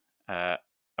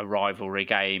rivalry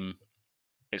game.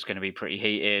 It's going to be pretty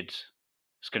heated.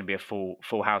 It's going to be a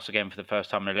full house again for the first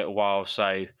time in a little while.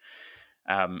 So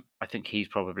I think he's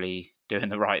probably doing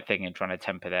the right thing in trying to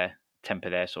temper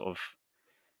their sort of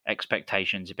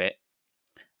expectations a bit.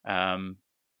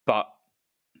 But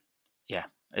yeah,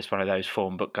 it's one of those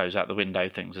form book goes out the window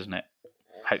things, isn't it?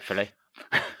 Hopefully.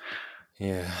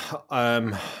 Yeah.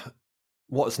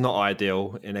 What's not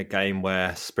ideal in a game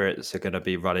where spirits are going to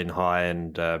be running high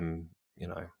and,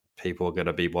 people are going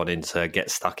to be wanting to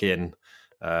get stuck in.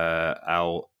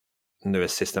 Our new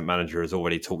assistant manager has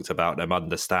already talked about them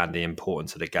understand the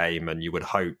importance of the game, and you would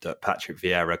hope that Patrick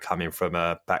Vieira, coming from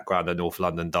a background of North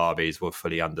London derbies, will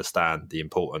fully understand the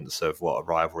importance of what a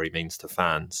rivalry means to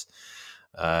fans.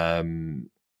 Andre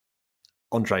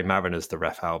Mariner's the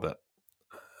ref, Albert.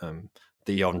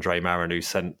 The Andre Mariner who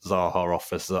sent Zaha off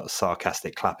for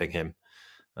sarcastic clapping him.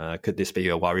 Could this be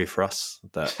a worry for us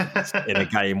that in a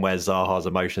game where Zaha's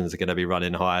emotions are going to be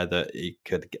running higher, that he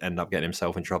could end up getting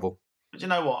himself in trouble? But you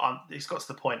know what? It's got to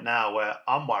the point now where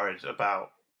I'm worried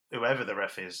about whoever the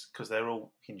ref is because they're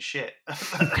all fucking shit at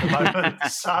the moment.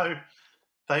 So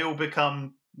they all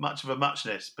become much of a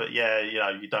muchness. But yeah,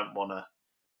 you don't want to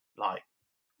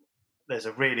There's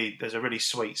a really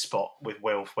sweet spot with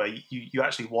Wilf where you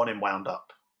actually want him wound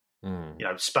up.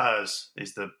 Spurs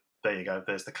is there you go.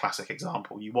 There's the classic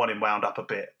example. You want him wound up a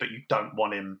bit, but you don't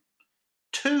want him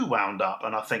too wound up.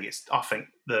 And I think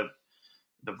the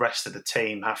rest of the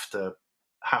team have to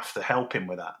help him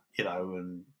with that,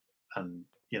 and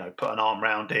put an arm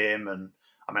around him. And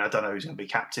I mean, I don't know who's going to be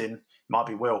captain. It might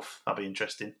be Wilf. That'd be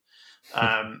interesting.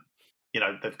 They've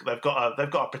got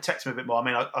to protect him a bit more. I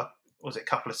mean, I was it a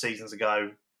couple of seasons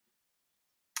ago?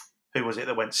 Who was it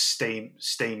that went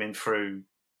steaming through?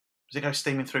 Was it go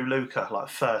steaming through Luca like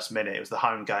first minute? It was the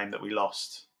home game that we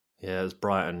lost. Yeah, it was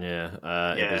Brighton. Yeah,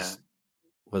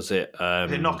 Was it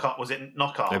Knockaert? Was it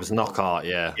Knockaert? It was Knockaert.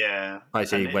 Yeah, yeah.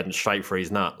 Basically, went straight for his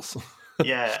nuts.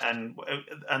 Yeah, and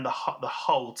the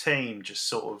whole team just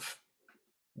sort of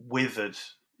withered,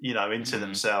 into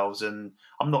themselves. And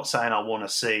I'm not saying I want to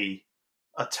see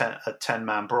a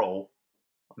 10-man brawl.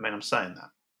 I mean, I'm saying that,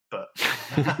 but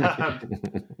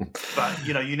but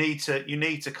you need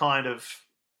to kind of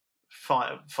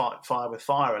fight fire with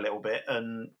fire a little bit,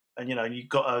 and you've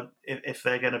got to, if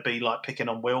they're going to be like picking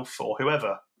on Wilf or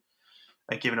whoever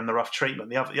and giving them the rough treatment,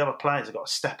 the other players have got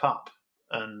to step up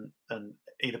and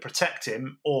either protect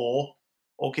him or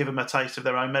give him a taste of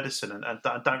their own medicine, and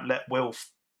don't let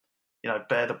Wilf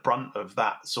bear the brunt of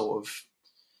that sort of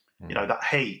that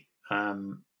heat.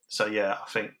 So yeah, I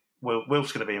think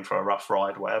Wilf's going to be in for a rough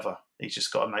ride, whatever. He's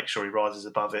just got to make sure he rises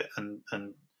above it and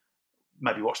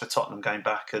maybe watch the Tottenham game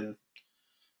back and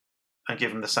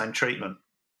give him the same treatment.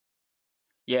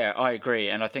 Yeah, I agree.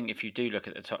 And I think if you do look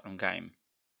at the Tottenham game,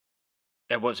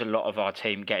 there was a lot of our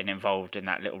team getting involved in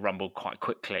that little rumble quite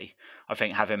quickly. I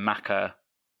think having Maka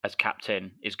as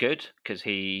captain is good because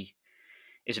he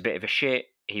is a bit of a shit.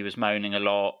 He was moaning a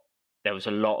lot. There was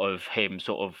a lot of him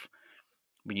sort of,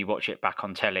 when you watch it back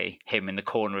on telly, him in the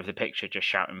corner of the picture just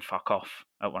shouting "fuck off"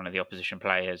 at one of the opposition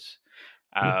players.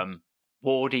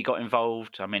 Wardy got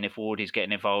involved. I mean, if Wardy's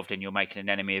getting involved and you're making an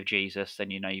enemy of Jesus,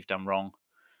 then you know you've done wrong.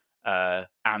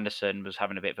 Anderson was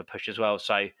having a bit of a push as well.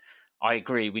 So I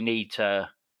agree. We need to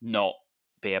not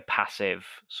be a passive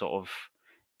sort of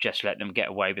just let them get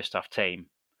away with stuff team.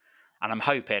 And I'm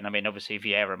hoping, I mean, obviously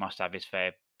Vieira must have his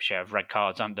fair share of red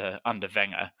cards under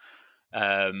Wenger.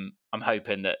 I'm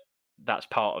hoping that that's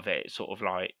part of it. It's sort of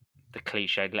like the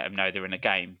cliche, let them know they're in a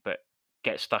game, but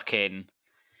get stuck in,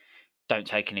 don't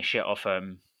take any shit off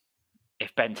them.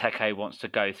 If Benteke wants to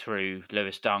go through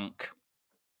Lewis Dunk,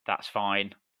 that's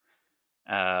fine.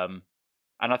 And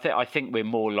I think we're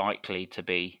more likely to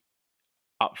be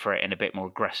up for it and a bit more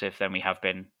aggressive than we have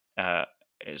been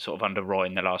sort of under Roy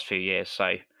in the last few years.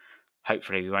 So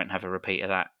hopefully we won't have a repeat of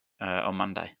that on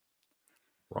Monday.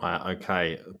 Right,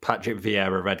 okay. Patrick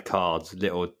Vieira, red cards,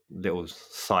 little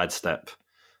sidestep.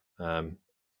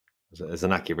 There's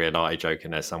an Aki Riolati joke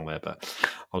in there somewhere, but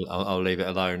I'll leave it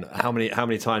alone. How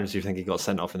many times do you think he got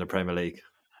sent off in the Premier League?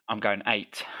 I'm going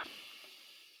 8.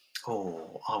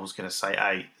 Oh, I was going to say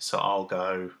 8, so I'll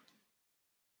go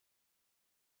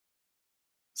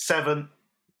 7.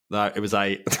 No, it was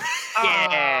 8.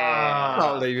 Yeah! I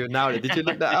can't believe you now. Did you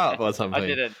look that up or something? I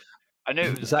didn't. I knew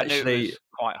it was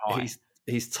quite high.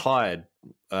 He's tied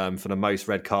for the most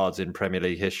red cards in Premier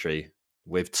League history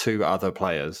with 2 other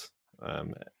players.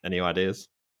 Any ideas?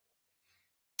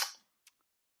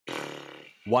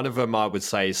 One of them I would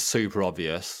say is super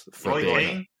obvious. Roy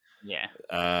Keane?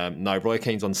 Yeah. No, Roy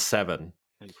Keane's on 7.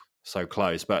 So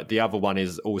close. But the other one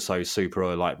is also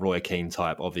super like Roy Keane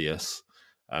type obvious.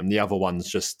 The other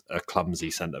one's just a clumsy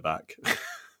centre-back.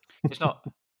 It's not...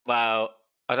 Well,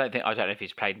 I don't know if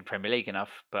he's played in the Premier League enough,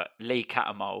 but Lee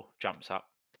Cattermole jumps up.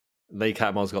 Lee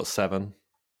Cattermole's got 7.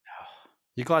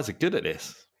 You guys are good at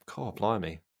this. God,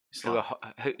 blimey. It's like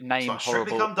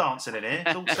Strictly Come Dancing in here.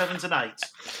 It's all 7s and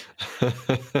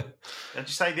 8s. Did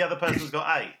you say the other person's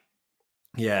got 8?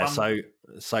 Yeah, so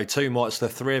 2 more. So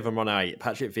the 3 of them on 8.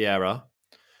 Patrick Vieira.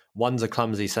 One's a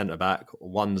clumsy centre-back.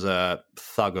 One's a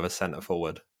thug of a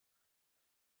centre-forward.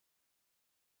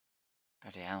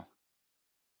 Bloody hell.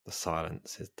 The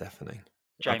silence is deafening.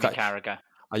 Jamie Carragher.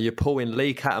 Are you pulling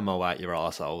Lee Cattermole out your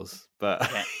arseholes?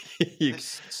 But yeah. you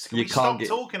can't stop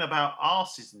talking about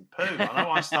arses and poo. I know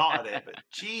I started it, but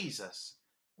Jesus.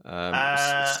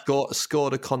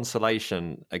 Scored a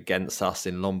consolation against us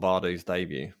in Lombardo's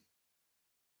debut.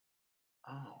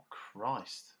 Oh,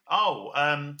 Christ.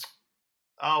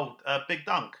 Big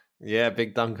Dunk. Yeah,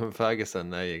 Big Duncan Ferguson.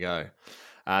 There you go.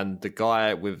 And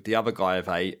the other guy of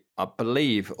 8, I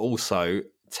believe, also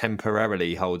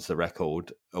temporarily holds the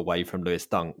record away from Lewis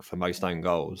Dunk for most own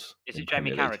goals. Is it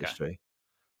Jamie Carragher? History.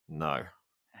 No.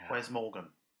 Where's Morgan?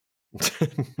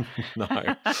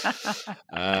 No.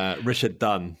 Richard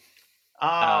Dunn.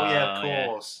 Oh, yeah, of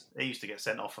course. Yeah. He used to get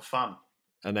sent off for fun.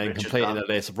 And then completing the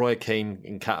list, Roy Keane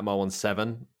and Cattermole on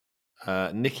 7.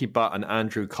 Nicky Butt and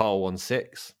Andrew Cole on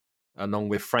 6, along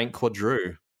with Frank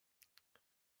Quadru.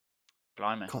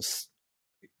 Blimey.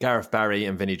 Gareth Barry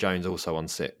and Vinnie Jones also on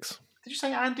 6. Did you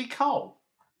say Andy Cole?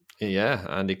 Yeah,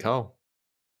 Andy Cole.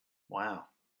 Wow.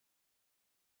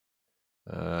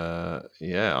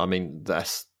 Yeah, I mean,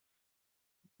 that's...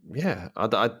 Yeah,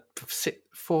 I'd sit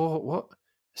for what?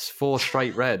 It's 4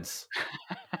 straight reds.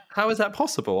 How is that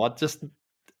possible?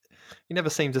 He never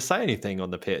seemed to say anything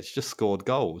on the pitch, just scored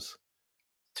goals.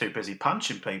 Too busy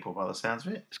punching people by the sounds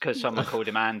of it. It's because someone called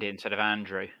him Andy instead of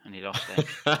Andrew and he lost it.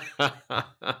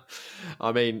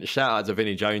 I mean, shout out to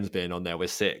Vinnie Jones being on there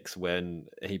with 6 when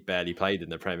he barely played in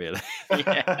the Premier League.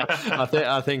 Yeah.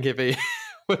 I think if he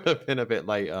would have been a bit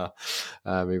later,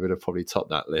 he would have probably topped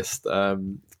that list.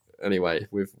 Anyway,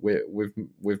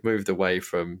 we've moved away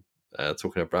from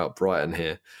talking about Brighton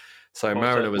here. So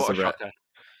Mariner was the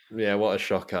yeah, what a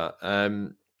shocker.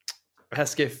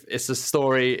 Hesketh, it's a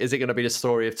story. Is it going to be the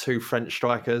story of 2 French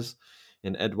strikers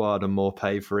in Edouard and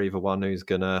Maupay for either one who's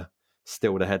going to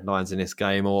steal the headlines in this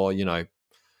game? Or,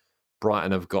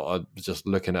 Brighton have got to, just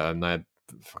looking at them, they're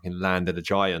fucking landed the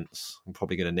Giants. I'm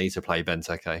probably going to need to play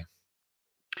Benteke.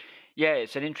 Yeah,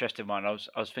 it's an interesting one. I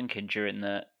was thinking during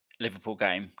the Liverpool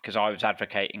game, because I was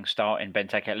advocating starting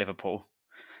Benteke at Liverpool,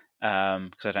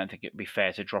 because I don't think it would be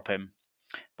fair to drop him.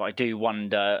 But I do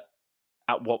wonder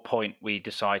at what point we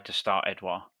decide to start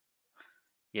Edouard.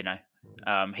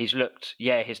 He's looked,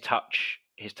 his touch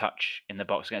in the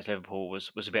box against Liverpool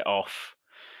was a bit off.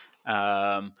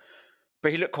 But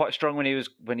he looked quite strong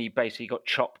when he basically got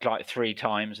chopped like 3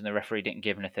 times and the referee didn't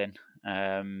give anything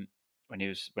when he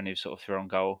was sort of through on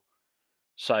goal.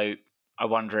 So I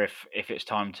wonder if it's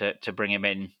time to bring him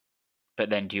in. But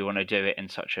then, do you want to do it in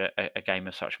such a game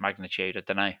of such magnitude? I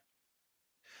don't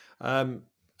know.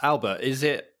 Albert, is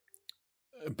it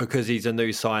because he's a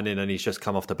new signing and he's just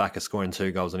come off the back of scoring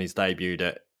 2 goals on his debut,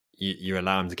 that you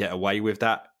allow him to get away with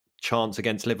that chance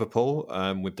against Liverpool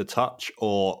with the touch,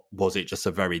 or was it just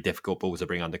a very difficult ball to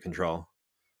bring under control?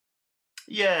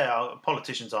 Yeah,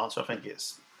 politician's answer, I think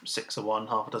it's 6 of one,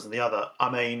 half a dozen of the other. I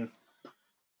mean,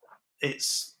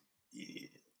 it's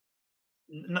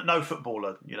no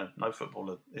footballer, no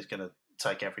footballer is going to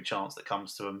take every chance that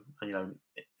comes to them, and,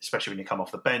 especially when you come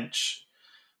off the bench.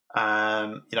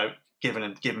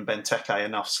 Giving Benteke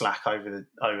enough slack over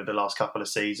the last couple of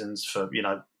seasons for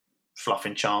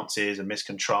fluffing chances and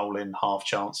miscontrolling half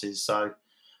chances. So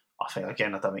I think,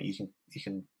 again, I don't think you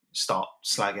can start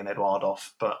slagging Edouard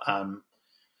off. But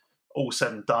all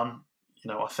said and done,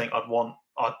 I think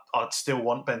I'd still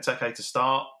want Benteke to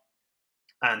start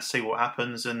and see what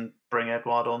happens, and bring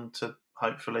Edouard on to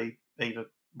hopefully either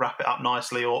wrap it up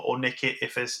nicely or nick it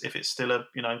if it's still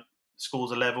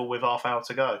scores a level with half hour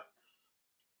to go.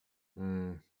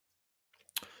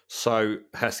 So,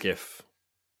 Hesketh,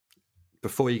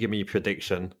 before you give me your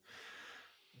prediction,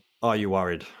 are you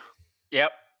worried?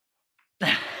 Yep.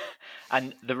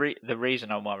 And the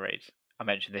reason I'm worried, I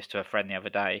mentioned this to a friend the other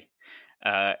day,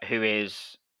 who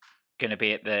is going to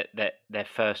be at their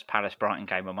first Palace Brighton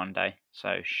game on Monday.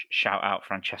 So shout out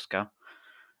Francesca.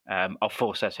 I'll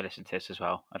force her to listen to this as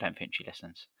well. I don't think she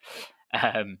listens.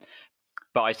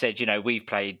 But I said, we've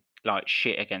played like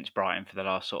shit against Brighton for the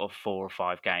last sort of 4 or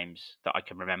 5 games that I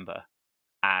can remember,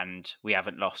 and we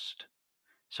haven't lost.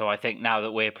 So I think now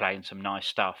that we're playing some nice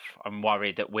stuff, I'm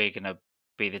worried that we're going to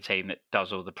be the team that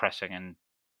does all the pressing and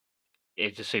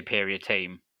is a superior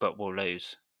team, but we'll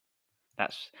lose.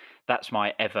 That's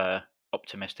my ever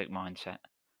optimistic mindset.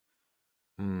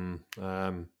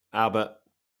 Albert,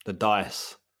 the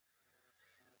dice.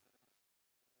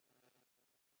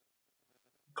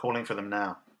 Calling for them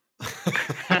now.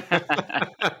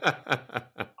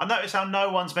 I notice how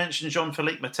no one's mentioned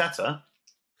Jean-Philippe Mateta.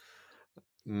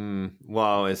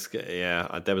 Well,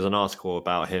 there was an article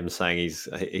about him saying he's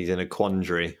in a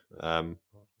quandary. I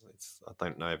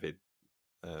don't know if it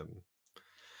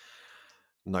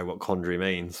know what quandary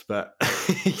means, but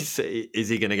is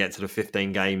he going to get to the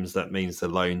 15 games? That means the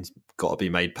loan's got to be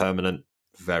made permanent.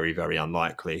 Very, very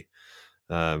unlikely.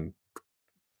 I'm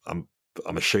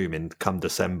assuming come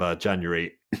December,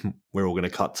 January, we're all going to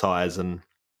cut ties and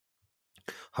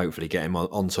hopefully get him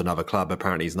onto another club.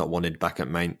 Apparently, he's not wanted back at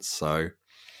Mainz, so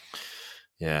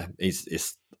yeah,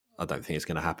 I don't think it's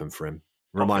going to happen for him.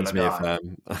 Reminds me of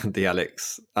the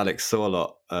Alex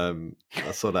Sorlot.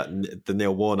 I saw that the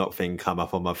Neil Warnock thing come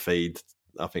up on my feed.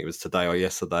 I think it was today or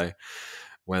yesterday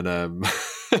when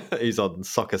he's on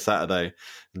Soccer Saturday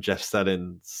and Jeff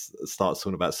Stelling starts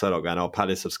talking about Sorlot going,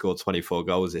 Palace have scored 24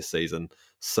 goals this season.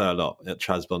 Sorlot at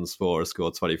Trabzonspor has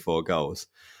scored 24 goals.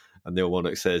 And Neil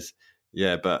Warnock says,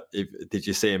 yeah, but did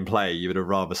you see him play? You would have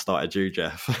rather started you,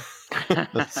 Jeff.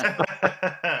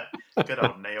 Good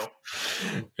old Neil.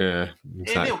 Yeah.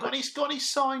 Exactly. Neil, got any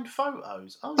signed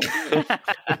photos? Oh,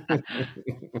 good.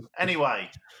 Anyway,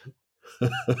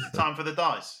 time for the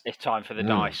dice. It's time for the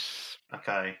dice.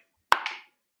 Okay.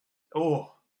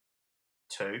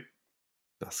 2.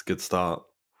 That's a good start.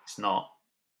 It's not.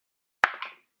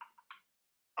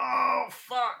 Oh,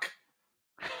 fuck.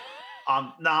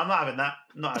 I'm not having that.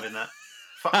 Not having that.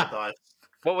 Fuck the dice.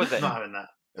 What was it? Not having that.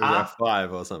 It was a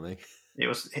 5 or something. It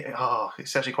was.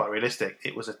 It's actually quite realistic.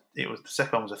 It was the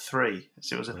second one was a 3.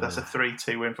 So that's a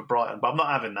 3-2 win for Brighton. But I'm not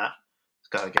having that. Let's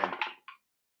go again.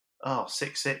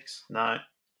 6-6. No,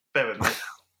 bear with me.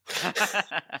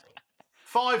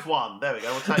 5-1. There we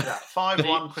go. We'll take that.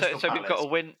 5-1. Crystal so Palace. we've got a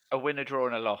win, a draw,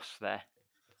 and a loss there.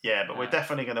 Yeah, but we're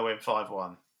definitely going to win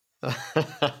 5-1.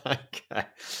 Okay.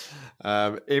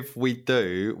 If we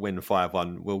do win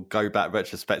 5-1, we'll go back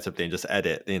retrospectively and just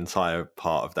edit the entire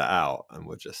part of that out, and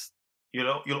we'll just.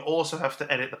 You'll also have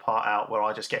to edit the part out where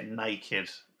I just get naked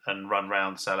and run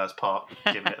round Selhurst Park,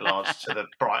 giving it large to the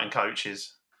Brighton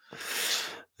coaches.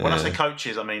 When I say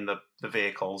coaches, I mean the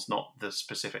vehicles, not the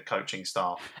specific coaching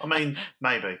staff. I mean,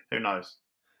 maybe. Who knows?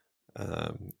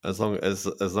 As long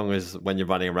as when you're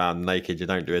running around naked, you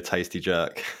don't do a tasty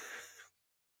jerk.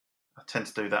 I tend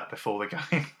to do that before the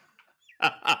game.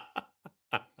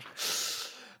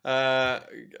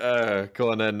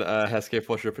 Go on then, Hesketh,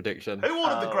 what's your prediction? Who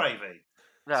ordered the gravy?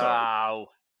 Oh.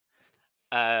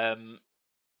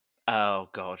 Oh,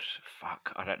 God.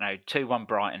 Fuck. I don't know. 2-1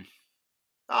 Brighton.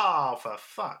 Oh, for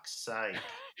fuck's sake.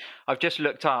 I've just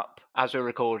looked up as we're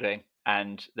recording,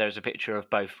 and there's a picture of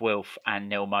both Wilf and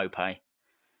Neil Maupay.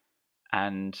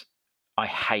 And I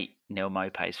hate Neil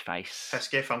Maupay's face.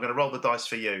 Hesketh, I'm going to roll the dice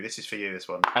for you. This is for you, this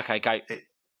one. Okay, go.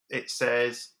 It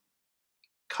says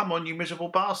come on, you miserable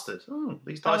bastard.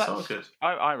 These dice are good.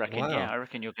 I reckon, Wow. yeah. I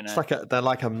reckon you're going to... It's like they're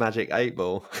like a magic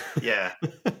 8-ball. Yeah.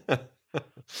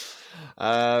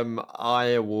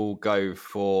 I will go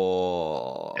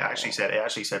for... It actually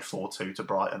said 4-2 to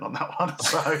Brighton on that one.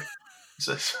 So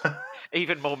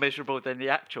Even more miserable than the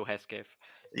actual Hesketh.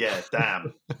 Yeah,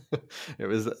 damn. It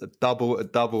was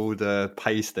doubled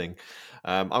pasting.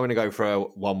 I'm going to go for a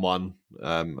 1-1.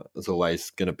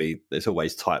 It's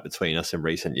always tight between us in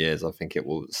recent years. I think it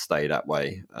will stay that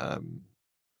way.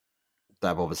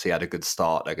 They've obviously had a good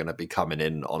start. They're going to be coming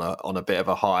in on a bit of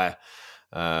a high.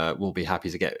 We'll be happy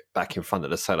to get back in front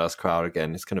of the Selhurst crowd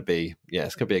again. It's going to be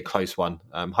a close one.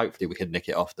 Hopefully we can nick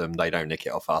it off them. They don't nick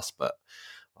it off us, but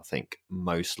I think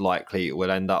most likely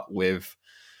we'll end up with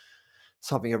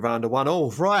something around a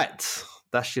 1-1. Right,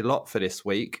 that's your lot for this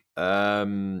week.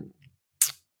 The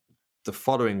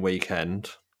following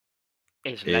weekend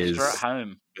is Leicester at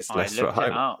home. It's Leicester at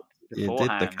home. You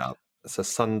did the cup. It's a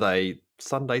Sunday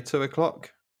 2:00.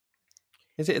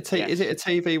 Is it Is it a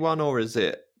TV one, or is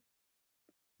it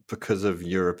because of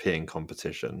European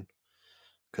competition?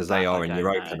 Because they are in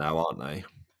Europa now, aren't they?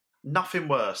 Nothing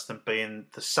worse than being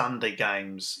the Sunday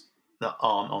games that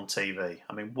aren't on TV.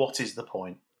 I mean, what is the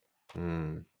point?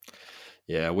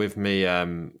 Yeah, with me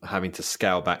having to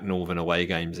scale back Northern away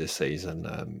games this season,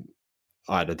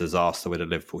 I had a disaster with a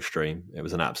Liverpool stream. It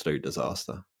was an absolute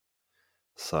disaster.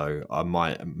 So I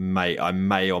may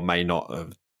or may not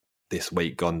have this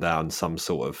week gone down some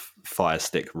sort of fire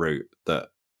stick route that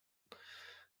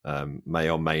may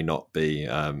or may not be.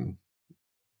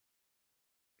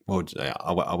 Well,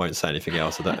 I won't say anything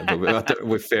else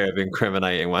with fear of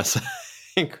incriminating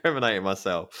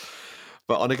myself.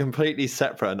 But on a completely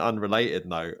separate and unrelated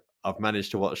note, I've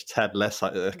managed to watch Ted Lasso,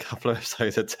 a couple of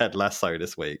episodes of Ted Lasso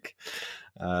this week.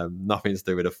 Nothing to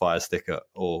do with a fire stick at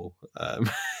all.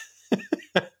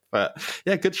 But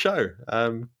yeah, good show.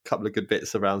 Couple of good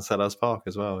bits around Selhurst Park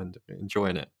as well, and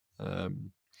enjoying it.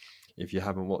 If you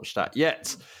haven't watched that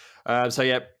yet.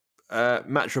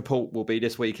 Match report will be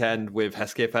this weekend with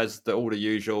Hesketh as all the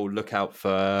usual. Look out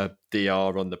for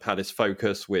DR on the Palace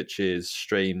Focus, which is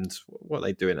streamed. What are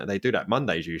they doing? They do that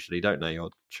Mondays usually, don't they? Or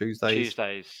Tuesdays?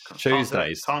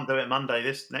 Tuesdays. Can't do it Monday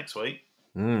this next week.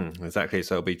 Exactly.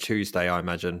 So it'll be Tuesday, I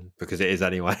imagine, because it is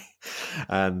anyway.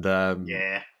 And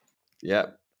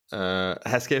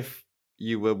Hesketh,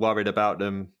 you were worried about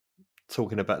them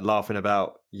laughing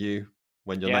about you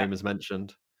when your name was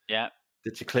mentioned. Yeah.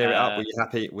 Did you clear it up? Were you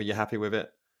happy? Were you happy with it?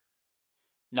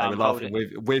 No, they were laughing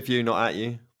with you, not at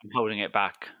you. I'm holding it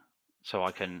back so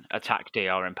I can attack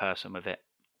DR in person with it.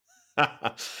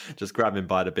 Just grab him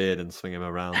by the beard and swing him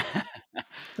around.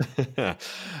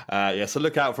 So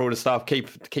look out for all the stuff.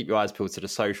 Keep your eyes peeled to the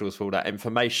socials for all that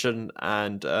information,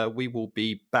 and we will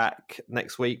be back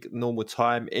next week, normal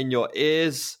time, in your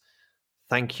ears.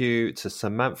 Thank you to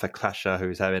Samantha Clasher,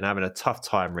 who's having a tough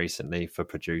time recently, for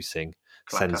producing.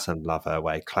 Clacker. Send some love her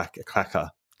way. Clacker?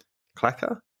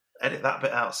 Edit that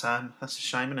bit out, Sam. That's a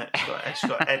shame, isn't it? She's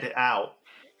got to edit out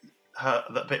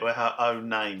that bit where her own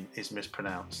name is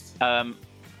mispronounced. And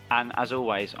as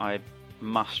always, I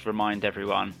must remind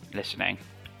everyone listening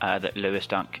that Lewis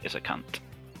Dunk is a cunt.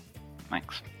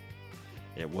 Thanks.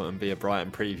 It wouldn't be a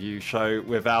Brighton preview show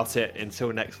without it.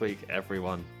 Until next week,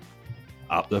 everyone,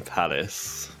 up the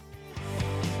Palace.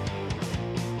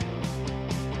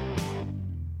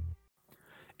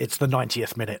 It's the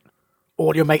 90th minute.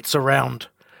 All your mates around.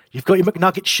 You've got your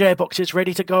McNugget share boxes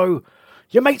ready to go.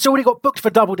 Your mate's already got booked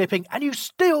for double dipping, and you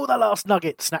steal the last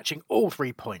nugget, snatching all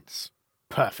 3 points.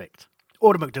 Perfect.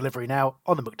 Order McDelivery now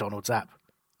on the McDonald's app.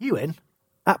 You in?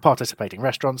 At participating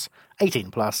restaurants,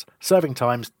 18 plus, serving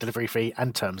times, delivery fee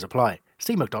and terms apply.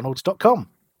 See mcdonalds.com.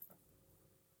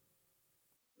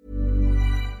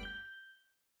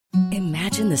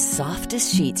 Imagine the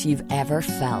softest sheets you've ever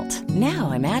felt.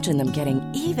 Now imagine them getting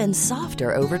even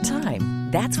softer over time.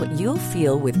 That's what you'll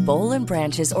feel with Boll &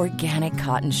 Branch's organic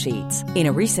cotton sheets. In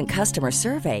a recent customer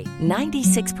survey,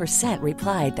 96%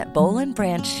 replied that Boll &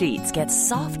 Branch sheets get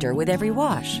softer with every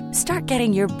wash. Start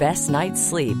getting your best night's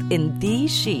sleep in these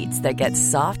sheets that get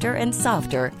softer and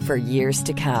softer for years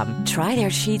to come. Try their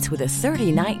sheets with a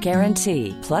 30-night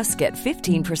guarantee. Plus, get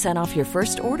 15% off your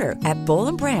first order at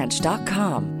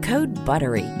bollandbranch.com. Code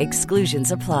BUTTERY.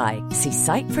 Exclusions apply. See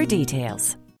site for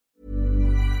details.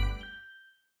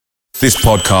 This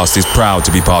podcast is proud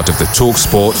to be part of the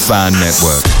TalkSport Fan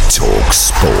Network.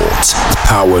 TalkSport.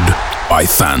 Powered by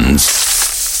fans.